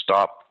to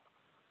stop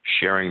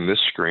sharing this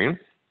screen,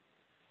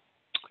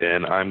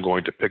 and I'm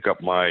going to pick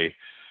up my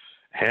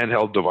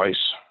handheld device,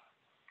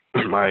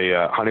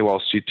 my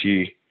Honeywell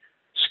CT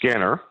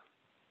scanner,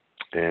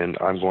 and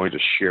I'm going to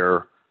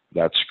share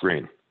that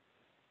screen.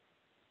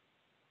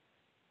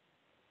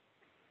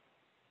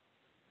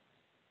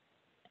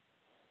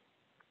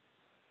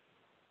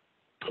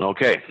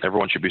 Okay,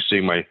 everyone should be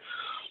seeing my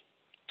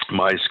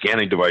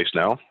scanning device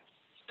now.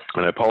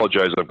 And I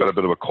apologize, I've got a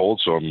bit of a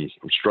cold, so I'm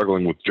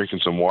struggling with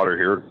drinking some water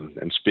here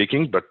and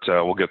speaking, but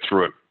we'll get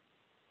through it.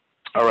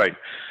 All right,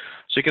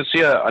 so you can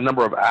see a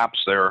number of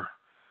apps there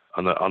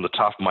on the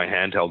top of my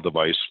handheld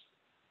device.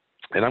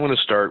 And I'm going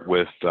to start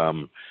with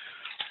the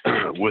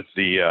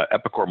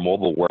Epicor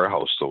mobile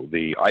warehouse, so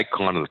the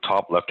icon in the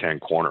top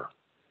left-hand corner.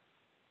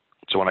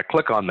 So when I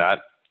click on that,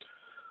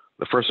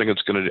 the first thing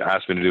it's going to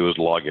ask me to do is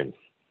log in.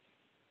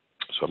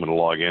 So I'm going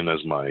to log in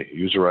as my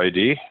user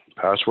ID,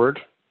 password.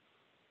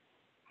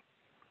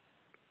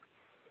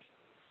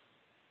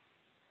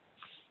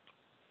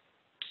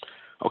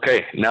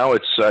 Okay, now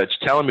it's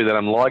telling me that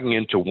I'm logging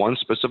into one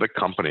specific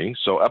company.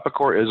 So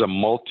Epicor is a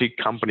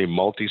multi-company,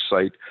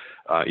 multi-site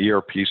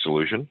ERP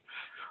solution.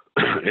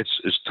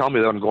 It's telling me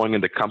that I'm going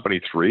into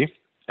company 3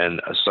 and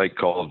a site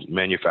called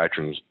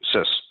Manufacturing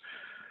Sys.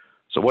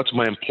 So what's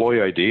my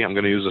employee ID? I'm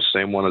going to use the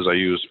same one as I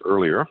used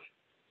earlier.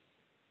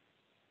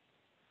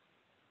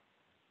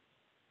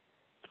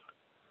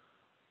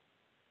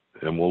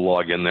 And we'll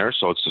log in there.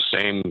 So it's the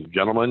same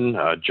gentleman,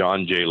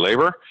 John J.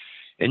 Labor.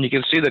 And you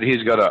can see that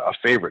he's got a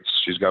favorites.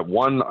 He's got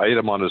one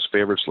item on his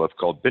favorites list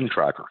called Bin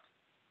Tracker.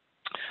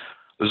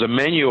 There's a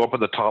menu up at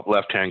the top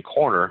left-hand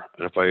corner,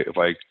 and if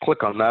I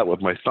click on that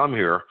with my thumb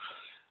here,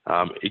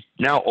 it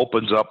now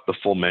opens up the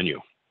full menu.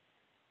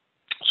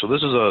 So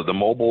this is the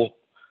mobile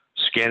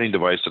scanning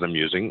device that I'm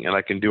using, and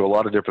I can do a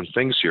lot of different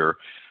things here,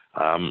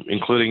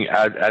 including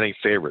adding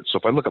favorites. So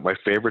if I look at my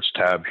favorites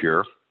tab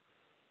here,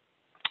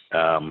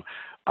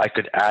 I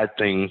could add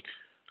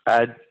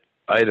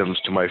items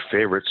to my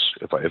favorites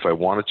if I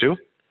wanted to,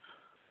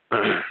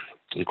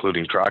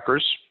 including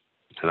trackers,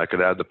 and I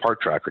could add the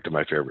part tracker to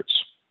my favorites.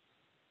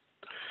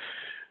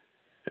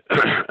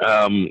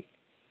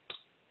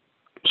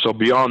 So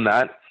beyond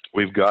that,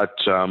 we've got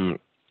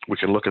we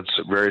can look at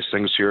various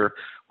things here.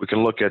 We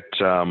can look at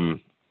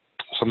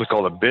something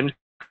called a bin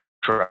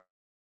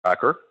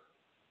tracker.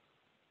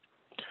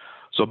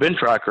 So bin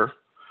tracker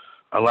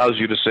allows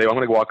you to say, I'm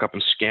going to walk up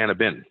and scan a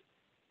bin.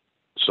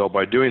 So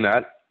by doing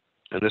that,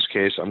 in this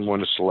case, I'm going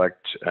to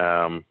select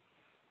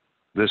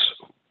this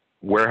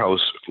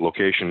warehouse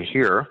location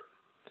here.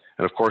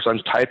 And of course, I'm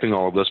typing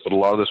all of this, but a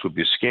lot of this would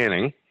be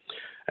scanning.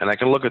 And I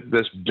can look at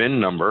this bin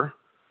number,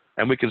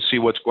 and we can see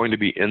what's going to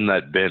be in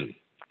that bin.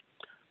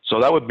 So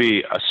that would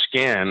be a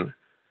scan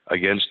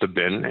against a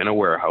bin in a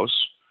warehouse,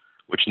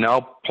 which now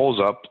pulls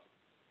up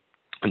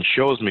and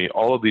shows me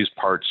all of these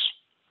parts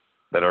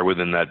that are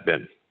within that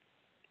bin.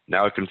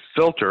 Now I can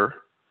filter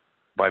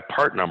by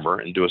part number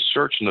and do a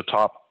search in the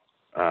top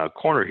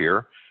corner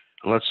here.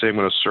 And let's say I'm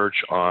going to search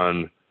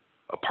on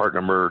a part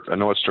number. I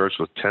know it starts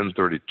with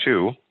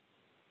 1032.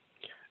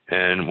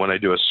 And when I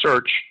do a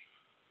search,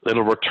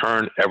 it'll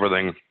return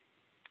everything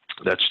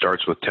that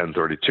starts with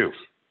 1032.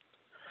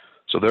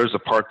 So there's the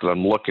part that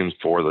I'm looking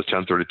for, the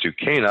 1032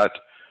 K-nut.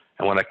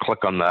 And when I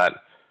click on that,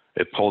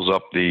 it pulls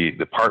up the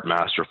part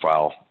master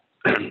file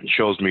and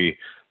shows me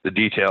the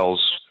details,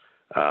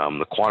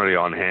 the quantity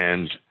on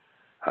hand,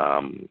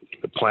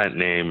 the plant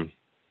name,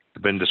 the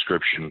bin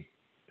description,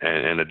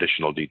 and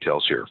additional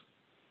details here.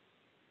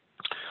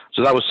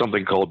 So that was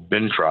something called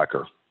Bin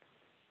Tracker.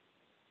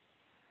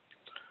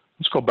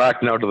 Let's go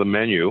back now to the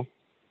menu,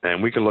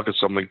 and we can look at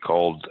something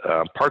called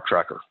Part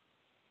Tracker.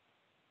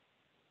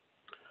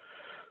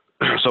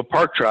 So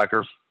Part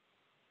Tracker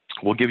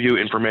will give you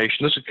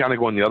information. This is kind of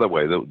going the other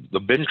way. The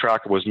Bin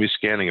Tracker was me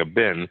scanning a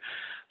bin.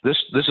 This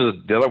is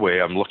the other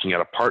way. I'm looking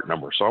at a part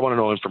number. So I want to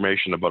know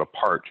information about a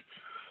part.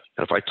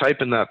 And if I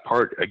type in that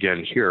part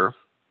again here,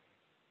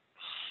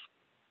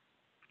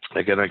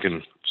 again, I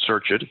can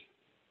search it.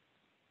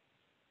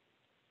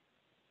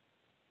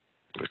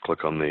 I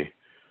click on the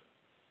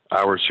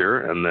hours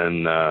here and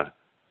then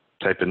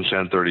type in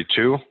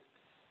 1032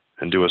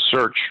 and do a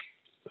search.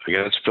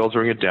 Again, it's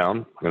filtering it down.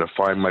 I'm going to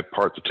find my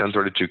part, the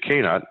 1032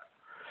 K-nut.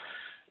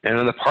 And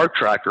in the part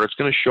tracker, it's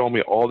going to show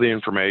me all the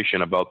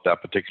information about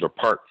that particular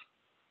part.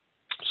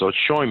 So it's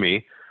showing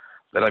me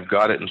that I've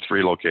got it in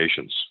 3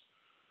 locations.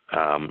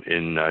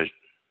 In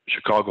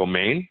Chicago,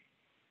 Maine,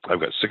 I've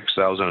got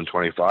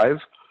 6,025.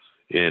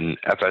 In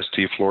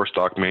FST floor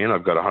stock, Maine,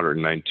 I've got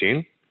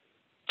 119.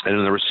 And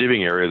in the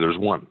receiving area, there's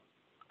 1.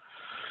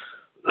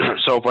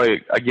 So if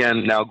I,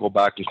 again, now go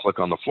back and click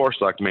on the floor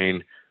stock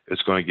Maine,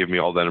 it's going to give me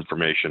all that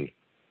information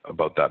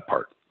about that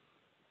part.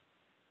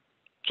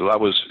 So that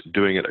was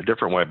doing it a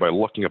different way by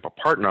looking up a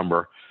part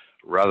number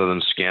rather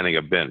than scanning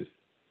a bin.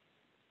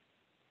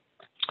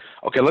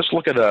 Okay, let's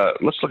look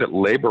at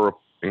labor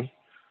reporting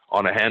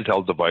on a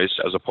handheld device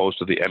as opposed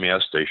to the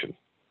MES station.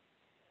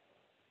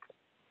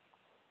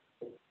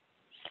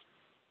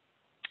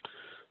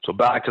 So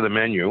back to the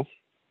menu,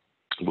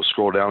 we'll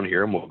scroll down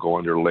here and we'll go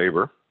under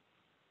labor.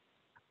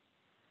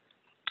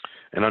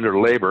 And under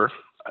labor,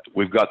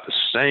 we've got the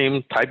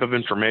same type of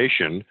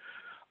information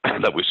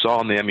that we saw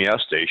on the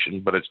MES station,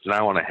 but it's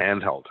now on a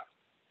handheld.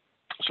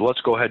 So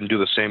let's go ahead and do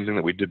the same thing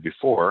that we did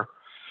before,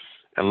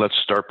 and let's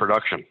start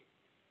production.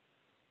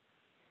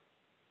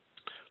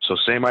 So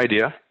same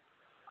idea.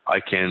 I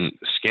can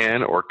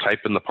scan or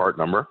type in the part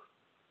number,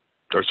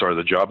 or sorry,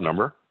 the job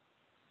number.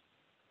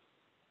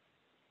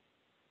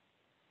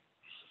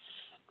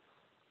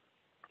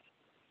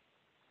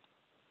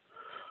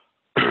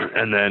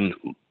 And then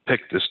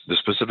pick the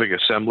specific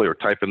assembly or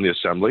type in the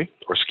assembly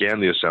or scan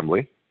the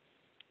assembly.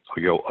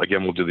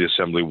 Again, we'll do the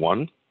assembly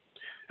 1.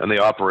 And the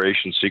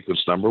operation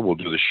sequence number, we'll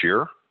do the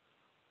shear.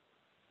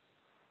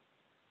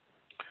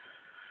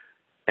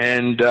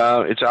 And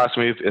it's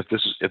asking me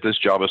if this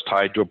job is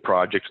tied to a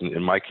project.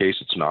 In my case,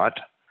 it's not.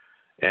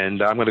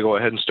 And I'm going to go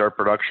ahead and start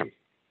production.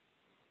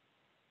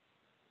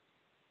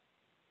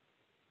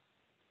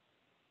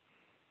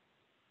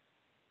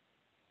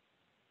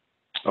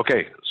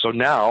 Okay, so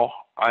now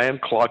I am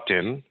clocked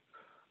in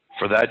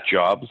for that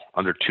job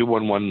under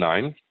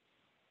 2119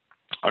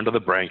 under the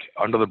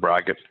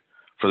bracket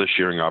for the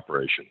shearing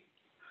operation.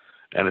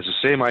 And it's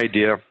the same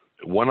idea.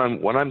 When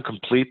I'm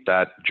complete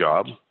that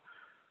job,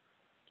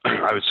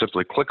 I would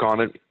simply click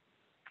on it,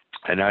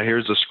 and now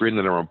here's the screen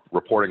that I'm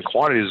reporting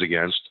quantities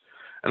against,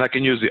 and I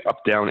can use the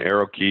up-down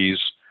arrow keys,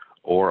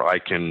 or I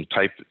can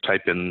type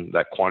in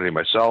that quantity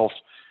myself.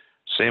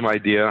 Same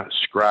idea,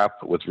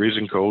 scrap with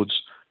reason codes,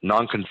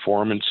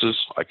 non-conformances.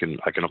 I can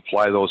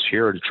apply those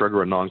here and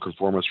trigger a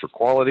non-conformance for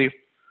quality.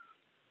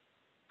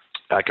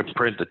 I can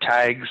print the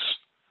tags,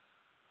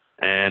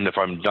 and if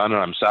I'm done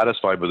and I'm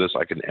satisfied with this,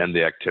 I can end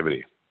the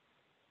activity.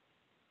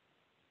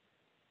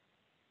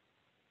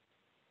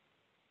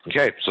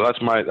 Okay, so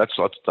that's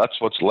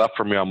what's left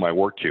for me on my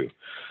work queue.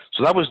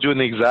 So that was doing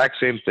the exact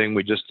same thing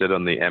we just did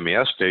on the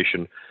MES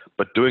station,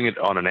 but doing it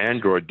on an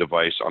Android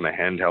device on a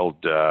handheld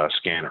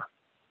scanner.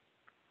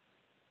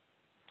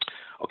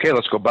 Okay,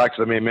 let's go back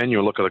to the main menu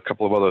and look at a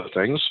couple of other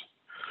things.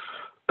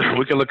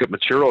 We can look at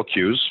material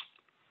queues.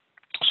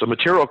 So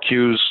material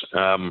queues,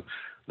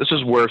 this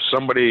is where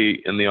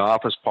somebody in the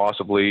office,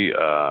 possibly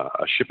a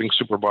shipping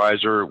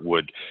supervisor,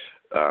 would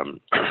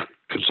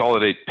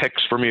consolidate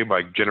picks for me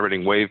by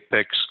generating wave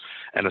picks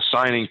and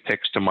assigning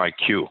picks to my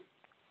queue.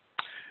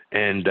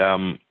 And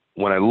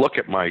when I look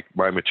at my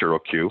material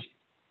queue,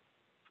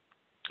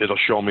 it'll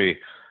show me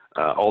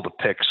all the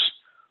picks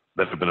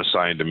that have been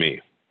assigned to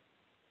me.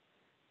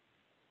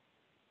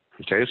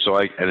 Okay, so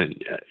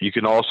you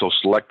can also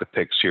select the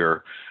picks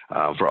here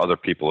for other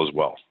people as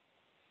well.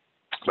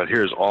 But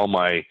here's all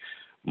my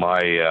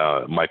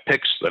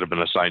picks that have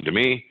been assigned to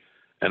me,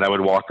 and I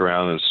would walk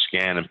around and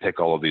scan and pick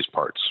all of these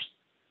parts.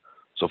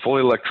 So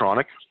fully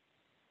electronic.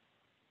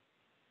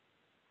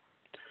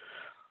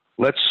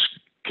 Let's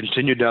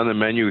continue down the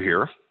menu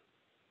here,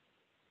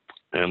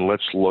 and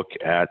let's look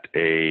at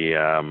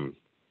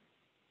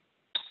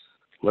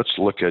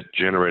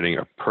generating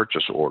a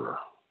purchase order.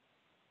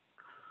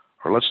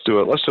 Or let's do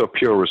a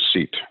PO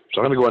receipt.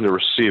 So I'm going to go into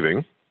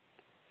receiving.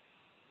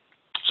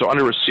 So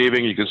under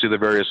receiving, you can see the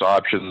various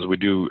options. We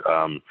do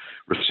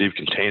receive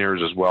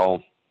containers as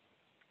well.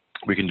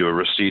 We can do a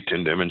receipt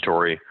into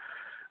inventory.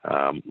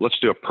 Let's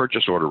do a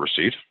purchase order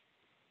receipt.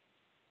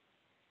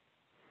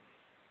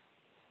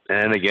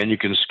 And again, you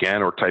can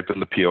scan or type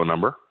in the PO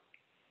number.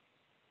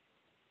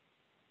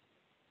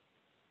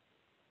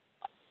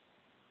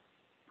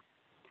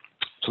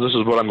 So this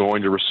is what I'm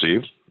going to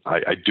receive.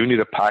 I do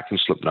need a packing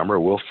slip number. It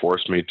will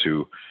force me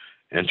to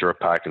enter a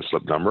packing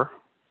slip number.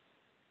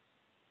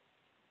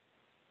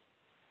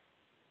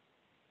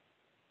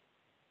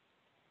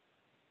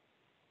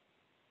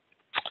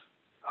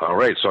 All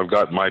right, so I've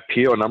got my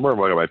PO number, I've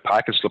got my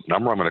package slip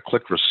number. I'm going to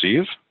click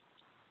receive,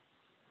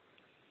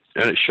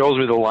 and it shows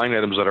me the line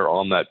items that are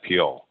on that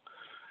PO.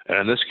 And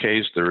in this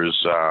case, there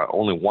is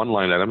only one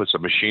line item. It's a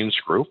machine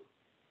screw.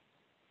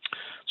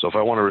 So if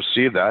I want to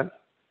receive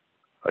that,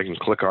 I can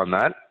click on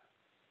that.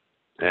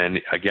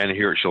 And again,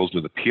 here it shows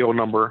me the PO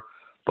number,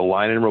 the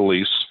line and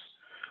release,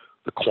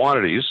 the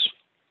quantities,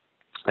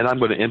 and I'm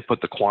going to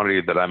input the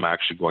quantity that I'm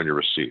actually going to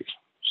receive.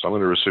 So I'm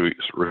going to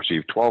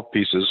receive 12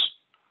 pieces.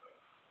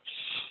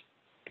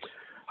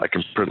 I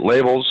can print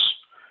labels.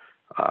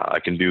 I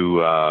can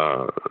do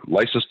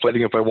license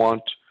plating if I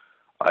want.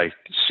 I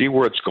see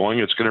where it's going.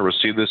 It's going to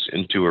receive this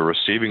into a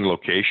receiving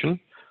location.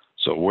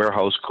 So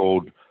warehouse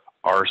code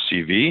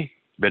RCV,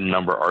 bin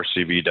number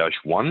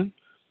RCV-1.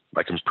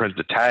 I can print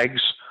the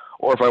tags,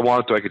 or if I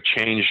wanted to, I could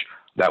change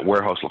that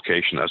warehouse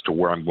location as to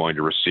where I'm going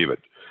to receive it.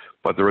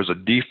 But there is a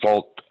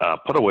default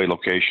put-away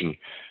location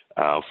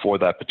for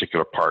that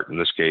particular part. In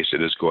this case,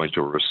 it is going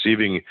to a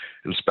receiving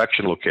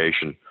inspection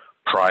location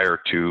prior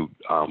to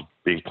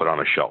being put on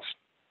a shelf.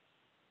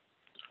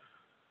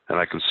 And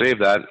I can save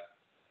that,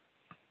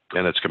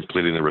 and it's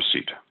completing the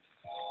receipt.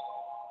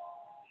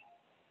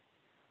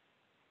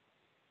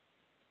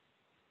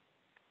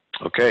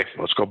 Okay,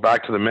 let's go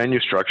back to the menu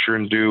structure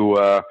and do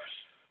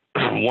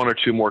one or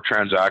two more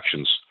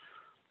transactions,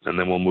 and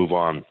then we'll move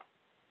on.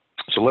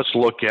 So let's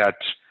look at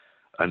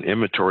an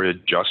inventory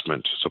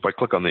adjustment. So if I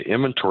click on the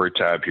inventory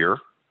tab here,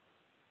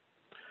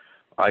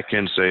 I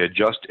can say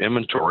adjust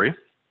inventory.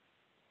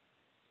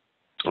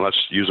 And let's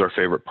use our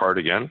favorite part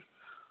again.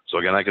 So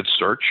again, I could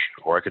search,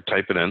 or I could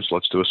type it in. So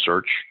let's do a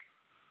search.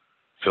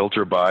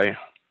 Filter by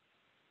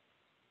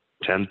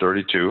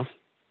 1032.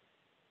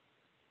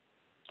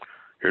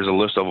 Here's a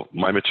list of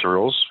my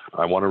materials.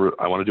 I want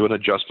to do an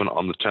adjustment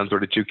on the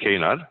 1032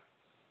 K-nut.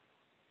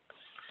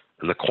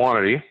 And the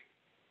quantity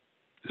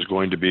is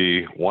going to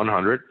be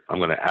 100. I'm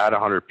going to add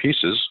 100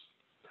 pieces.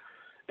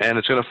 And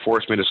it's going to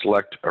force me to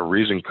select a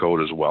reason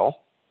code as well.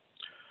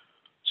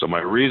 So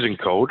my reason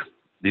code,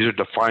 these are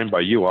defined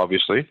by you,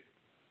 obviously.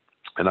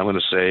 And I'm going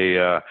to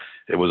say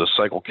it was a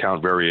cycle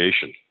count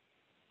variation.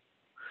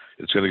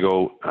 It's going to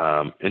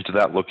go into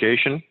that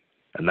location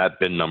and that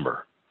bin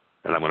number.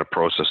 And I'm going to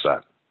process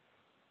that.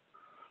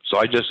 So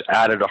I just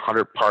added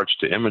 100 parts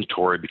to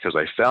inventory because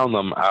I found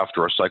them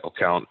after a cycle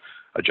count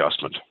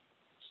adjustment.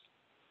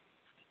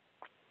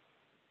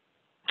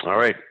 All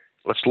right,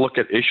 let's look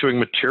at issuing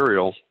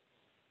material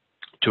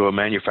to a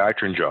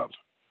manufacturing job.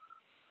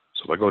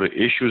 So if I go to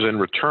issues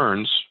and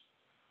returns,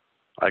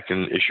 I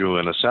can issue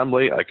an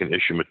assembly, I can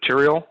issue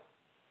material.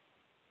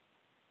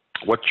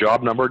 What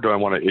job number do I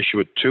want to issue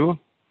it to?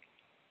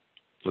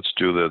 Let's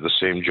do the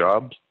same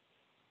job.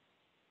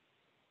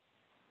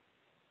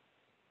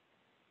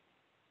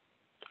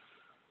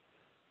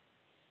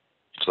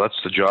 So that's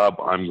the job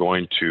I'm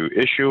going to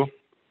issue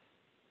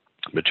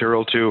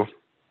material to.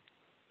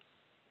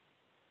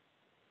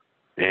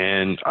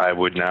 And I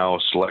would now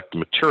select the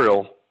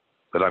material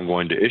that I'm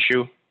going to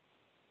issue.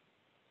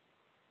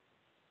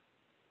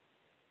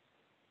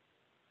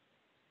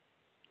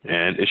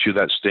 And issue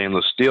that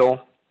stainless steel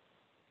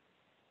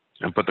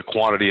and put the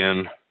quantity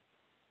in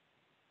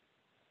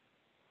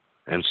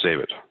and save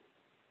it.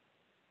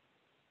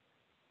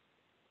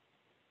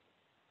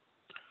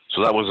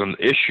 So that was an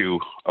issue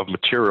of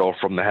material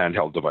from the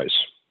handheld device.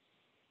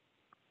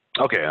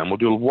 Okay, and we'll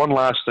do one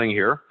last thing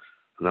here,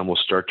 and then we'll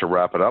start to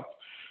wrap it up.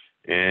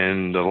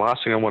 And the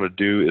last thing I want to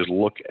do is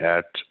look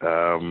at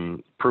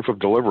proof of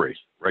delivery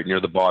right near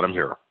the bottom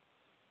here.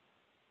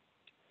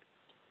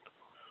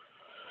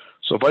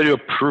 So if I do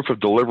a proof of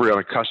delivery on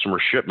a customer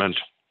shipment,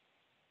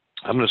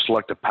 I'm going to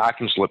select a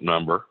packing slip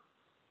number.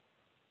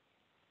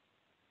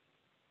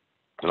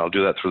 And I'll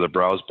do that through the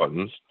browse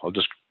button. I'll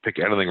just pick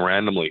anything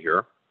randomly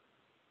here.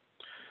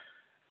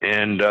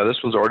 And this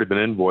one's already been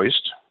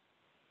invoiced.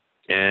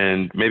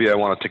 And maybe I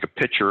want to take a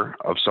picture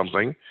of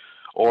something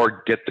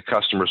or get the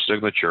customer's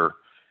signature.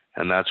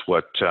 And that's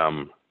what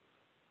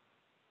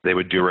they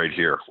would do right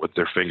here with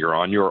their finger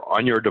on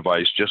your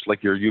device, just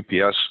like your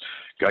UPS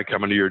guy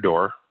coming to your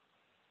door.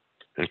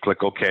 And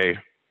click OK.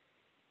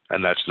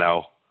 And that's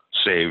now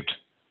saved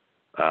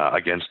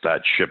against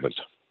that shipment.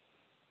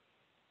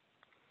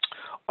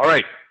 All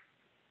right.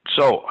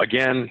 So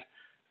again,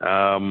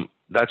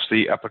 that's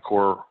the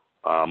Epicor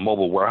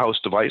mobile warehouse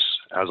device.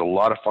 It has a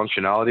lot of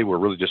functionality. We're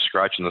really just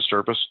scratching the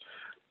surface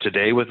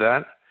today with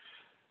that.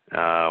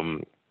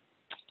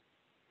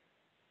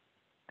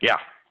 Yeah,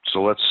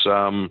 so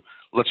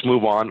let's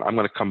move on. I'm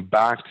going to come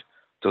back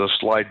to the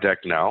slide deck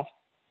now.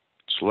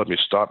 So let me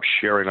stop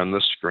sharing on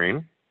this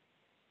screen.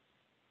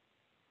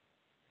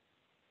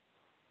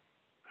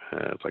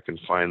 If I can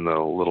find the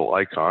little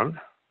icon.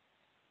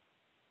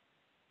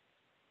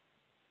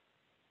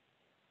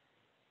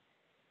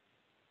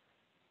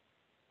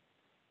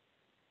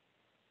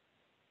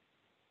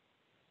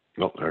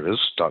 Oh, there it is,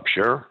 stop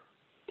share.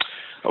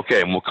 Okay,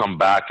 and we'll come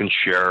back and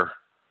share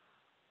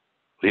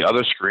the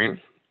other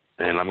screen,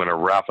 and I'm going to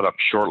wrap it up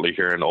shortly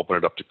here and open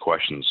it up to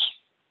questions.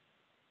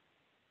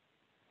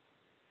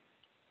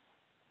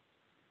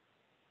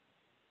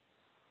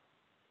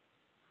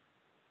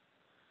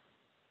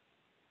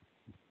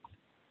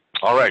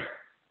 All right,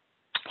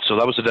 so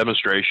that was a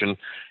demonstration.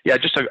 Yeah,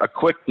 just a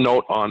quick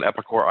note on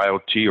Epicor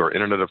IoT, or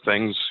Internet of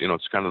Things. You know,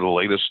 it's kind of the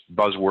latest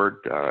buzzword.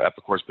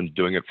 Epicor's been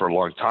doing it for a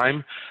long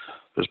time.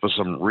 There's been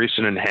some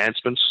recent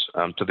enhancements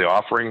to the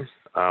offering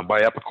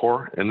by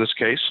Epicor in this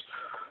case.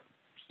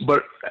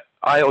 But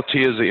IoT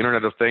is the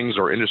Internet of Things,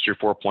 or Industry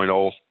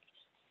 4.0.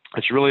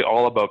 It's really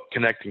all about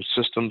connecting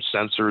systems,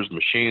 sensors,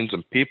 machines,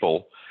 and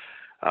people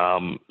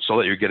so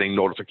that you're getting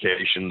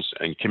notifications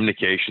and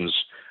communications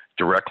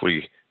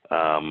directly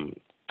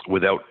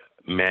without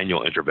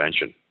manual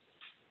intervention.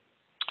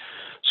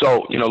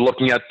 So,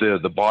 looking at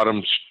the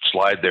bottom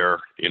slide there,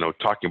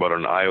 talking about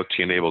an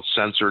IoT-enabled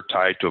sensor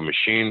tied to a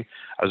machine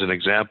as an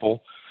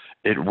example,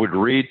 it would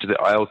read to the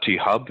IoT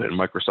hub in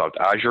Microsoft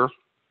Azure.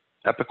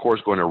 Epicor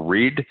is going to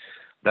read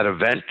that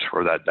event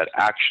or that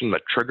action,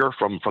 that trigger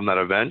from that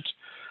event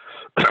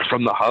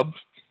from the hub,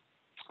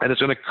 and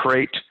it's going to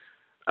create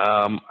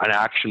an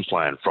action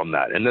plan from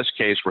that. In this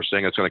case, we're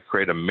saying it's going to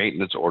create a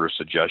maintenance order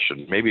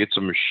suggestion. Maybe it's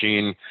a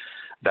machine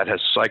that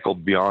has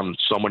cycled beyond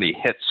so many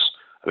hits.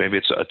 Maybe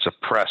it's a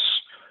press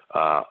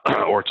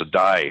or it's a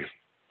die.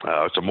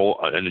 It's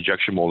an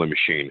injection molding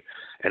machine.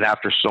 And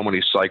after so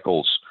many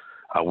cycles,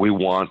 we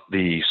want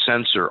the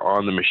sensor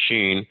on the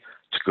machine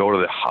to go to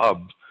the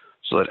hub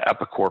so that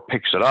Epicor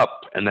picks it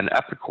up. And then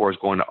Epicor is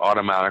going to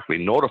automatically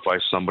notify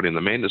somebody in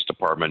the maintenance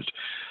department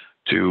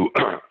to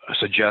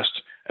suggest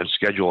and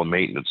schedule a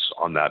maintenance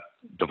on that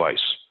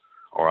device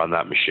or on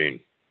that machine.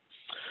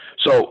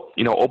 So,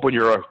 open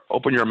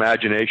your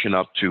imagination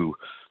up to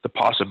the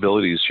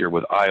possibilities here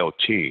with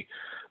IoT,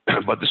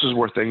 but this is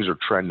where things are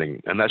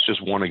trending, and that's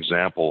just one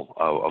example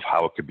of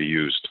how it could be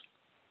used.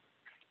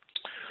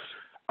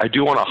 I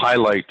do want to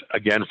highlight,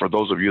 again, for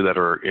those of you that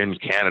are in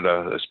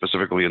Canada,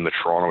 specifically in the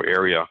Toronto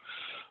area,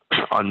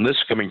 on this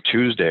coming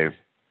Tuesday,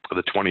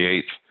 the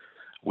 28th,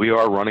 we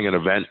are running an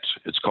event.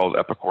 It's called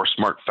Epicor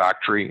Smart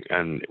Factory,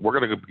 and we're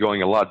going to be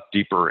going a lot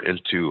deeper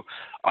into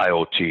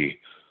IoT.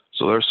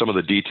 So there's some of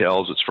the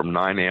details. It's from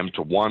 9 a.m.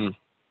 to 1.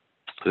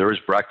 There is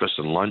breakfast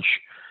and lunch.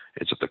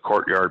 It's at the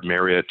Courtyard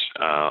Marriott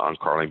on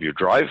Carlingview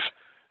Drive,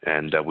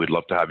 and we'd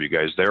love to have you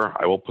guys there.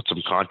 I will put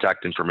some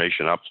contact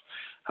information up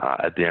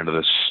at the end of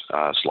this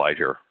slide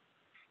here.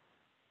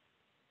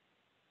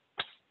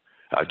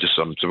 Just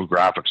some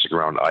graphics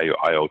around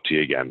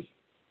IoT again.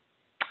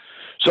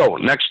 So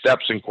next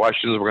steps and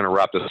questions, we're going to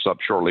wrap this up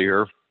shortly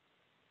here.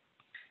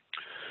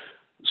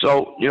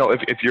 So,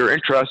 if you're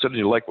interested and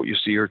you like what you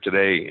see here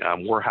today,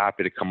 we're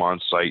happy to come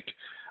on site,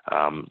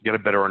 get a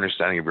better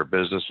understanding of your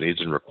business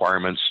needs and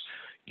requirements,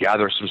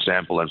 gather some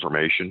sample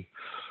information,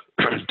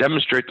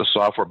 demonstrate the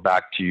software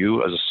back to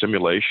you as a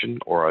simulation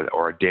or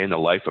a day in the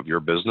life of your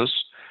business,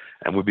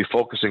 and we'll be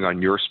focusing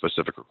on your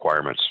specific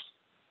requirements.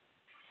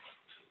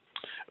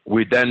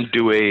 We then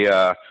do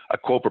a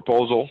quote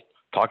proposal,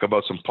 talk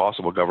about some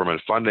possible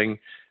government funding,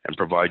 and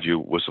provide you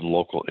with some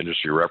local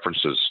industry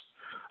references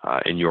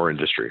in your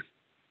industry.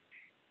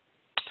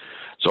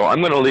 So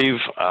I'm going to leave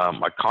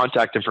my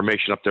contact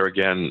information up there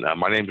again.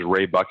 My name is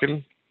Ray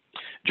Buchan.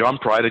 John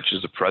Pridich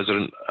is the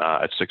president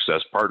at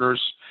Success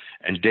Partners,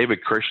 and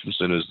David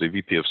Christensen is the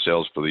VP of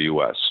Sales for the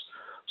US.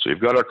 So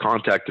you've got our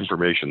contact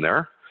information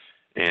there,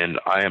 and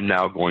I am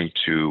now going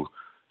to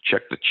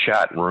check the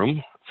chat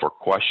room for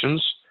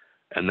questions,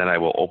 and then I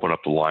will open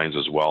up the lines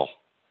as well.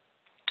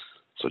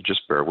 So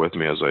just bear with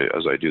me as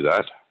I do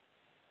that.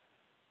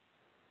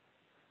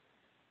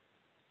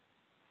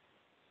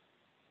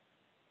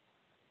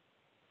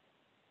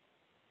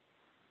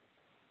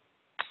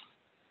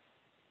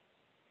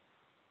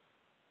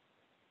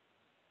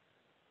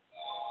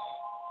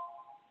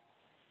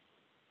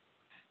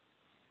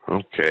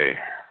 Okay.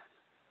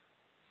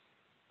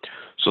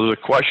 So there's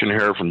a question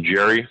here from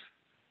Jerry.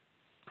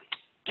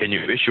 Can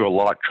you issue a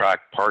lock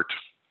track part?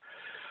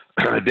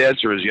 The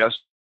answer is yes,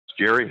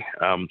 Jerry.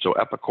 So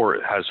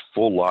Epicor has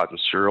full lot and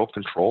serial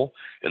control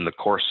in the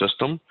core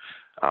system.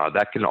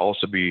 That can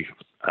also be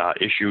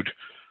issued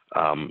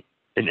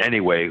in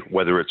any way,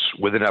 whether it's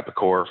within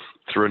Epicor,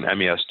 through an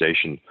MES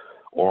station,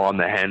 or on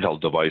the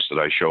handheld device that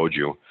I showed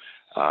you.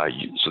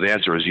 So the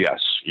answer is yes,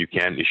 you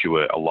can issue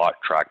a lot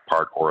track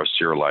part or a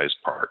serialized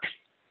part.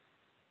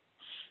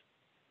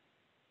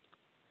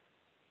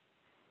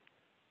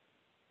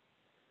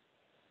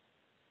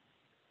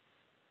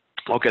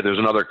 Okay, there's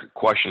another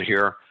question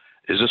here.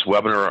 Is this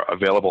webinar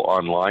available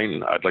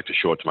online? I'd like to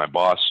show it to my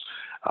boss.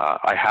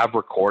 I have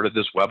recorded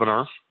this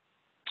webinar,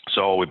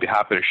 so we'd be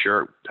happy to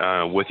share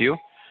it with you.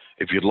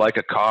 If you'd like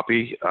a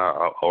copy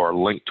or a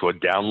link to a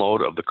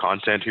download of the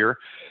content here,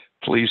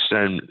 please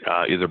send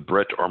either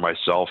Britt or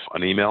myself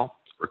an email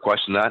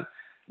requesting that.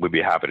 We'd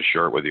be happy to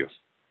share it with you.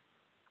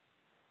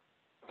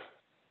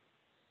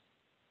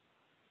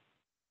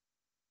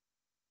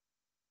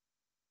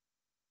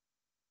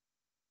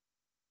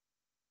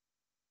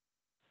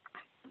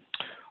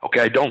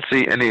 Okay, I don't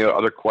see any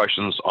other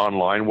questions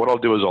online. What I'll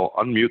do is I'll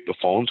unmute the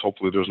phones.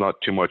 Hopefully there's not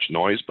too much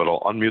noise, but I'll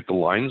unmute the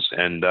lines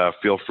and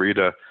feel free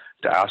to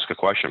ask a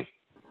question.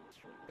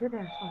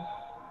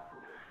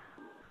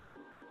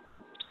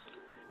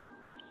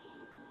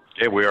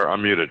 Okay, we are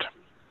unmuted.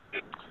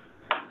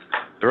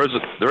 There is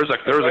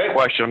a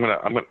question.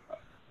 I'm gonna.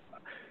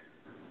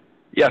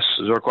 Yes,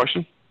 is there a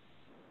question?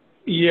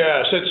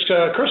 Yes, it's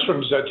Chris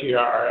from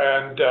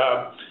ZTR, and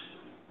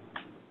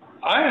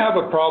I have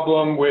a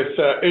problem with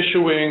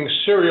issuing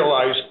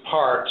serialized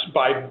parts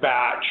by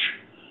batch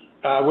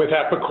with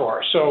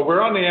Epicor. So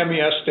we're on the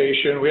MES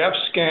station. We have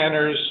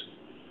scanners,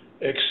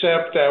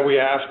 except that we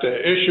have to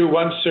issue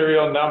one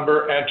serial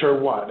number, enter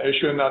one,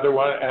 issue another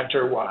one,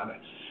 enter one.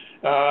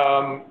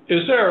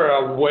 Is there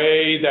a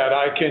way that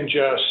I can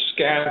just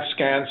scan,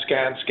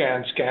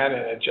 and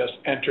it just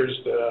enters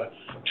the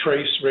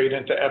trace right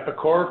into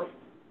Epicor?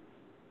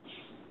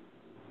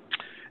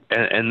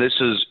 And this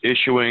is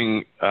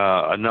issuing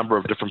a number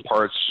of different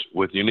parts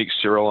with unique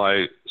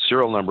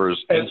serial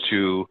numbers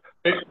into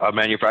a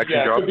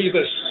manufacturing job?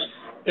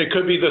 It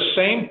could be the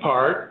same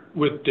part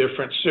with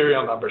different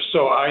serial numbers.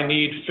 So I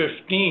need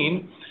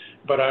 15,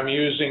 but I'm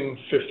using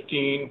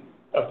 15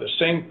 of the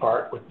same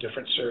part with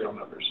different serial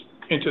numbers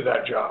into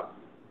that job.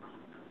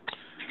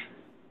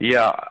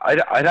 Yeah,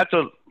 I'd have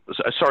to.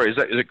 Sorry, is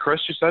it Chris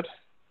you said?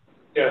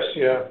 Yes.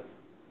 Yeah.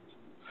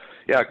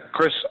 Yeah,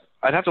 Chris,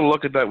 I'd have to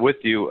look at that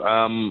with you.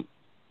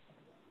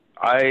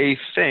 I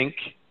think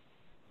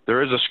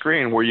there is a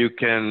screen where you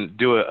can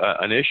do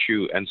an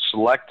issue and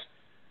select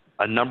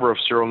a number of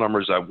serial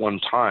numbers at one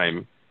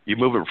time. You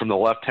move it from the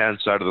left-hand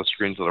side of the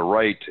screen to the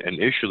right and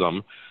issue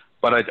them.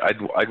 But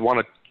I'd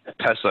want to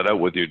test that out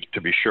with you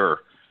to be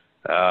sure.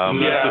 That's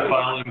the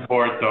filing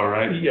port, though,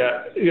 right?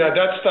 Yeah.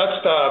 That's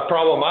the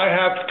problem I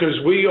have, because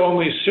we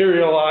only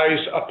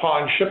serialize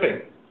upon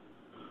shipping.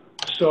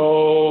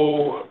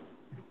 So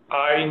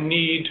I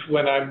need,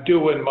 when I'm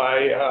doing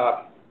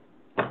my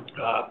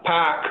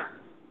pack,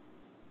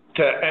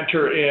 to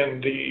enter in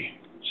the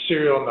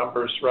serial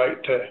numbers,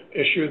 right, to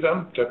issue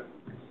them, to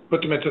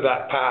put them into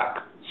that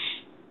pack.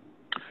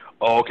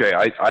 Oh, okay.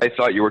 I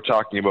thought you were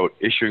talking about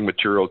issuing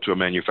material to a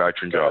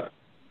manufacturing job.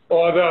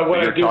 Well, what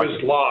I do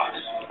is lots.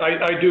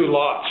 I do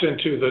lots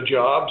into the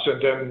jobs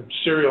and then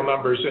serial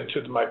numbers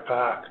into my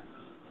pack.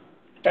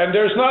 And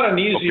there's not an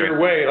easier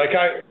way. Like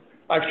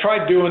I've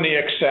tried doing the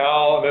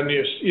Excel, and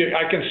then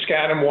I can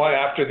scan them one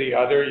after the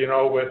other,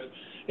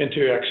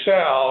 into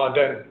Excel and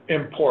then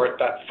import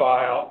that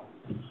file.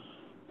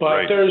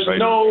 But there's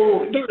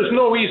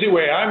no easy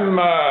way. I'm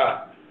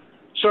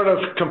sort of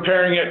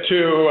comparing it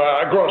to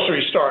a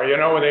grocery store,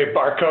 when they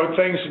barcode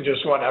things and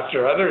just one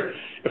after other.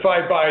 If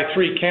I buy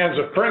 3 cans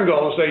of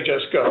Pringles, they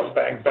just go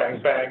bang,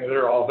 bang, bang, and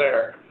they're all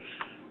there.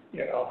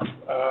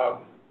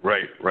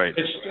 Right.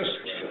 It's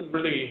just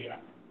really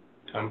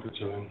time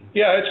consuming.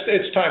 Yeah,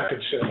 it's time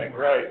consuming,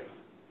 right?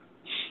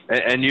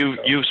 And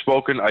you've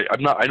spoken.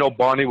 I know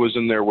Bonnie was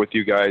in there with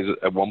you guys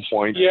at one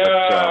point. Yeah,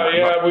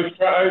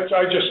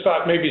 I just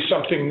thought maybe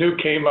something new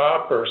came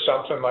up or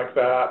something like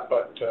that,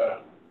 but.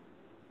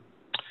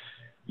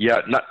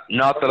 Yeah,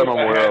 not that I'm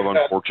aware of,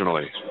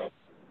 unfortunately.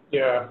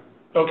 Yeah.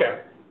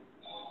 Okay.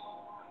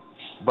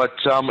 But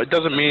it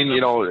doesn't mean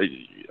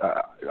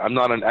I'm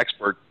not an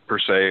expert per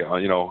se.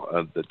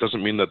 It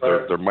doesn't mean that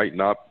there might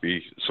not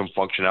be some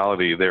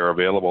functionality there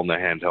available in the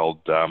handheld.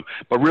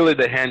 But really,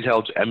 the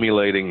handheld's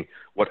emulating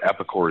what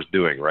Epicor is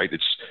doing, right?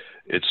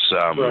 It's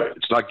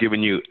not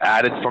giving you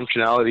added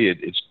functionality.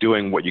 It's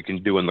doing what you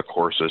can do in the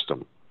core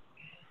system.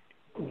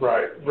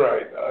 Right.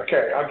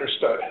 Okay,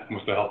 understood.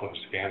 With the help of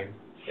scanning.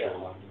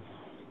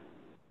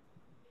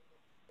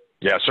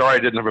 Yeah, sorry I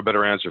didn't have a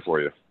better answer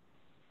for you.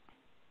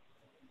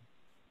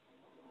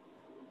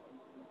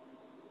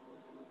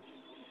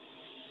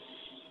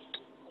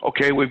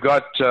 Okay, we've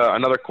got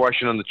another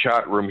question in the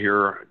chat room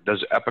here.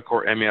 Does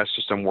Epicor MES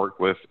system work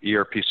with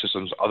ERP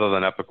systems other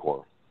than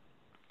Epicor?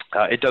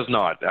 It does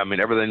not. I mean,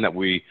 everything that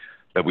we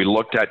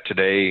looked at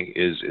today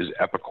is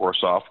Epicor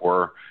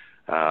software.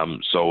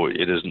 So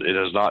it is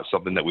not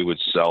something that we would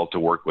sell to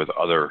work with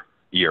other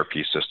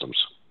ERP systems.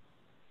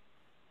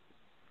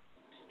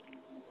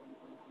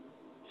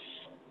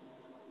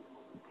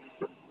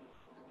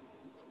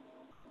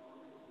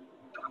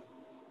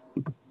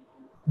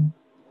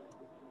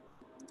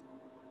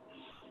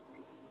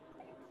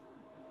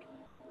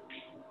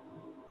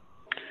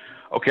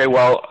 Okay,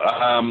 well,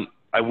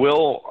 I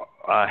will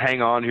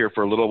hang on here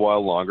for a little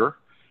while longer,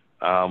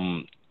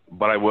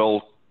 but I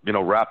will,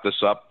 wrap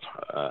this up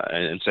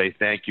and say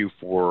thank you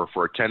for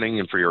attending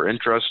and for your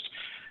interest.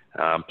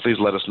 Please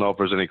let us know if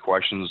there's any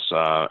questions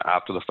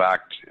after the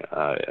fact,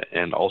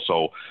 and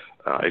also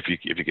if you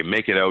can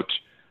make it out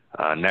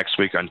next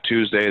week on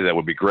Tuesday, that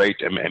would be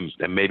great. And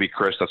maybe,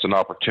 Chris, that's an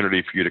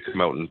opportunity for you to come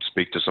out and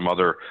speak to some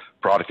other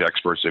product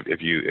experts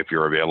if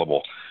you're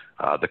available.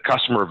 The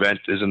customer event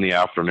is in the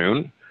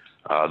afternoon.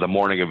 The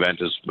morning event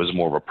was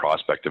more of a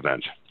prospect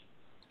event.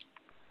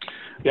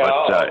 Yeah,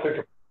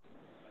 but,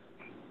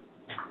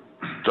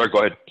 sorry, go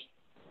ahead.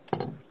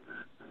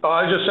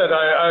 I just said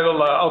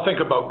I'll think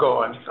about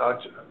going. I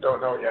don't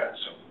know yet.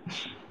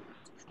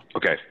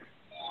 So.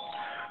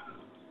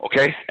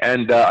 Okay,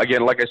 and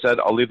again, like I said,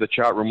 I'll leave the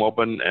chat room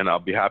open, and I'll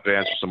be happy to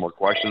answer some more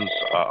questions.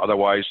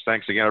 Otherwise,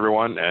 thanks again,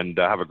 everyone, and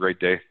have a great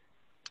day.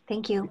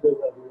 Thank you.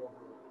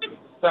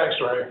 Thanks,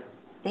 Ray.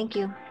 Thank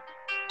you.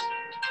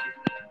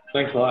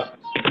 Thanks a lot.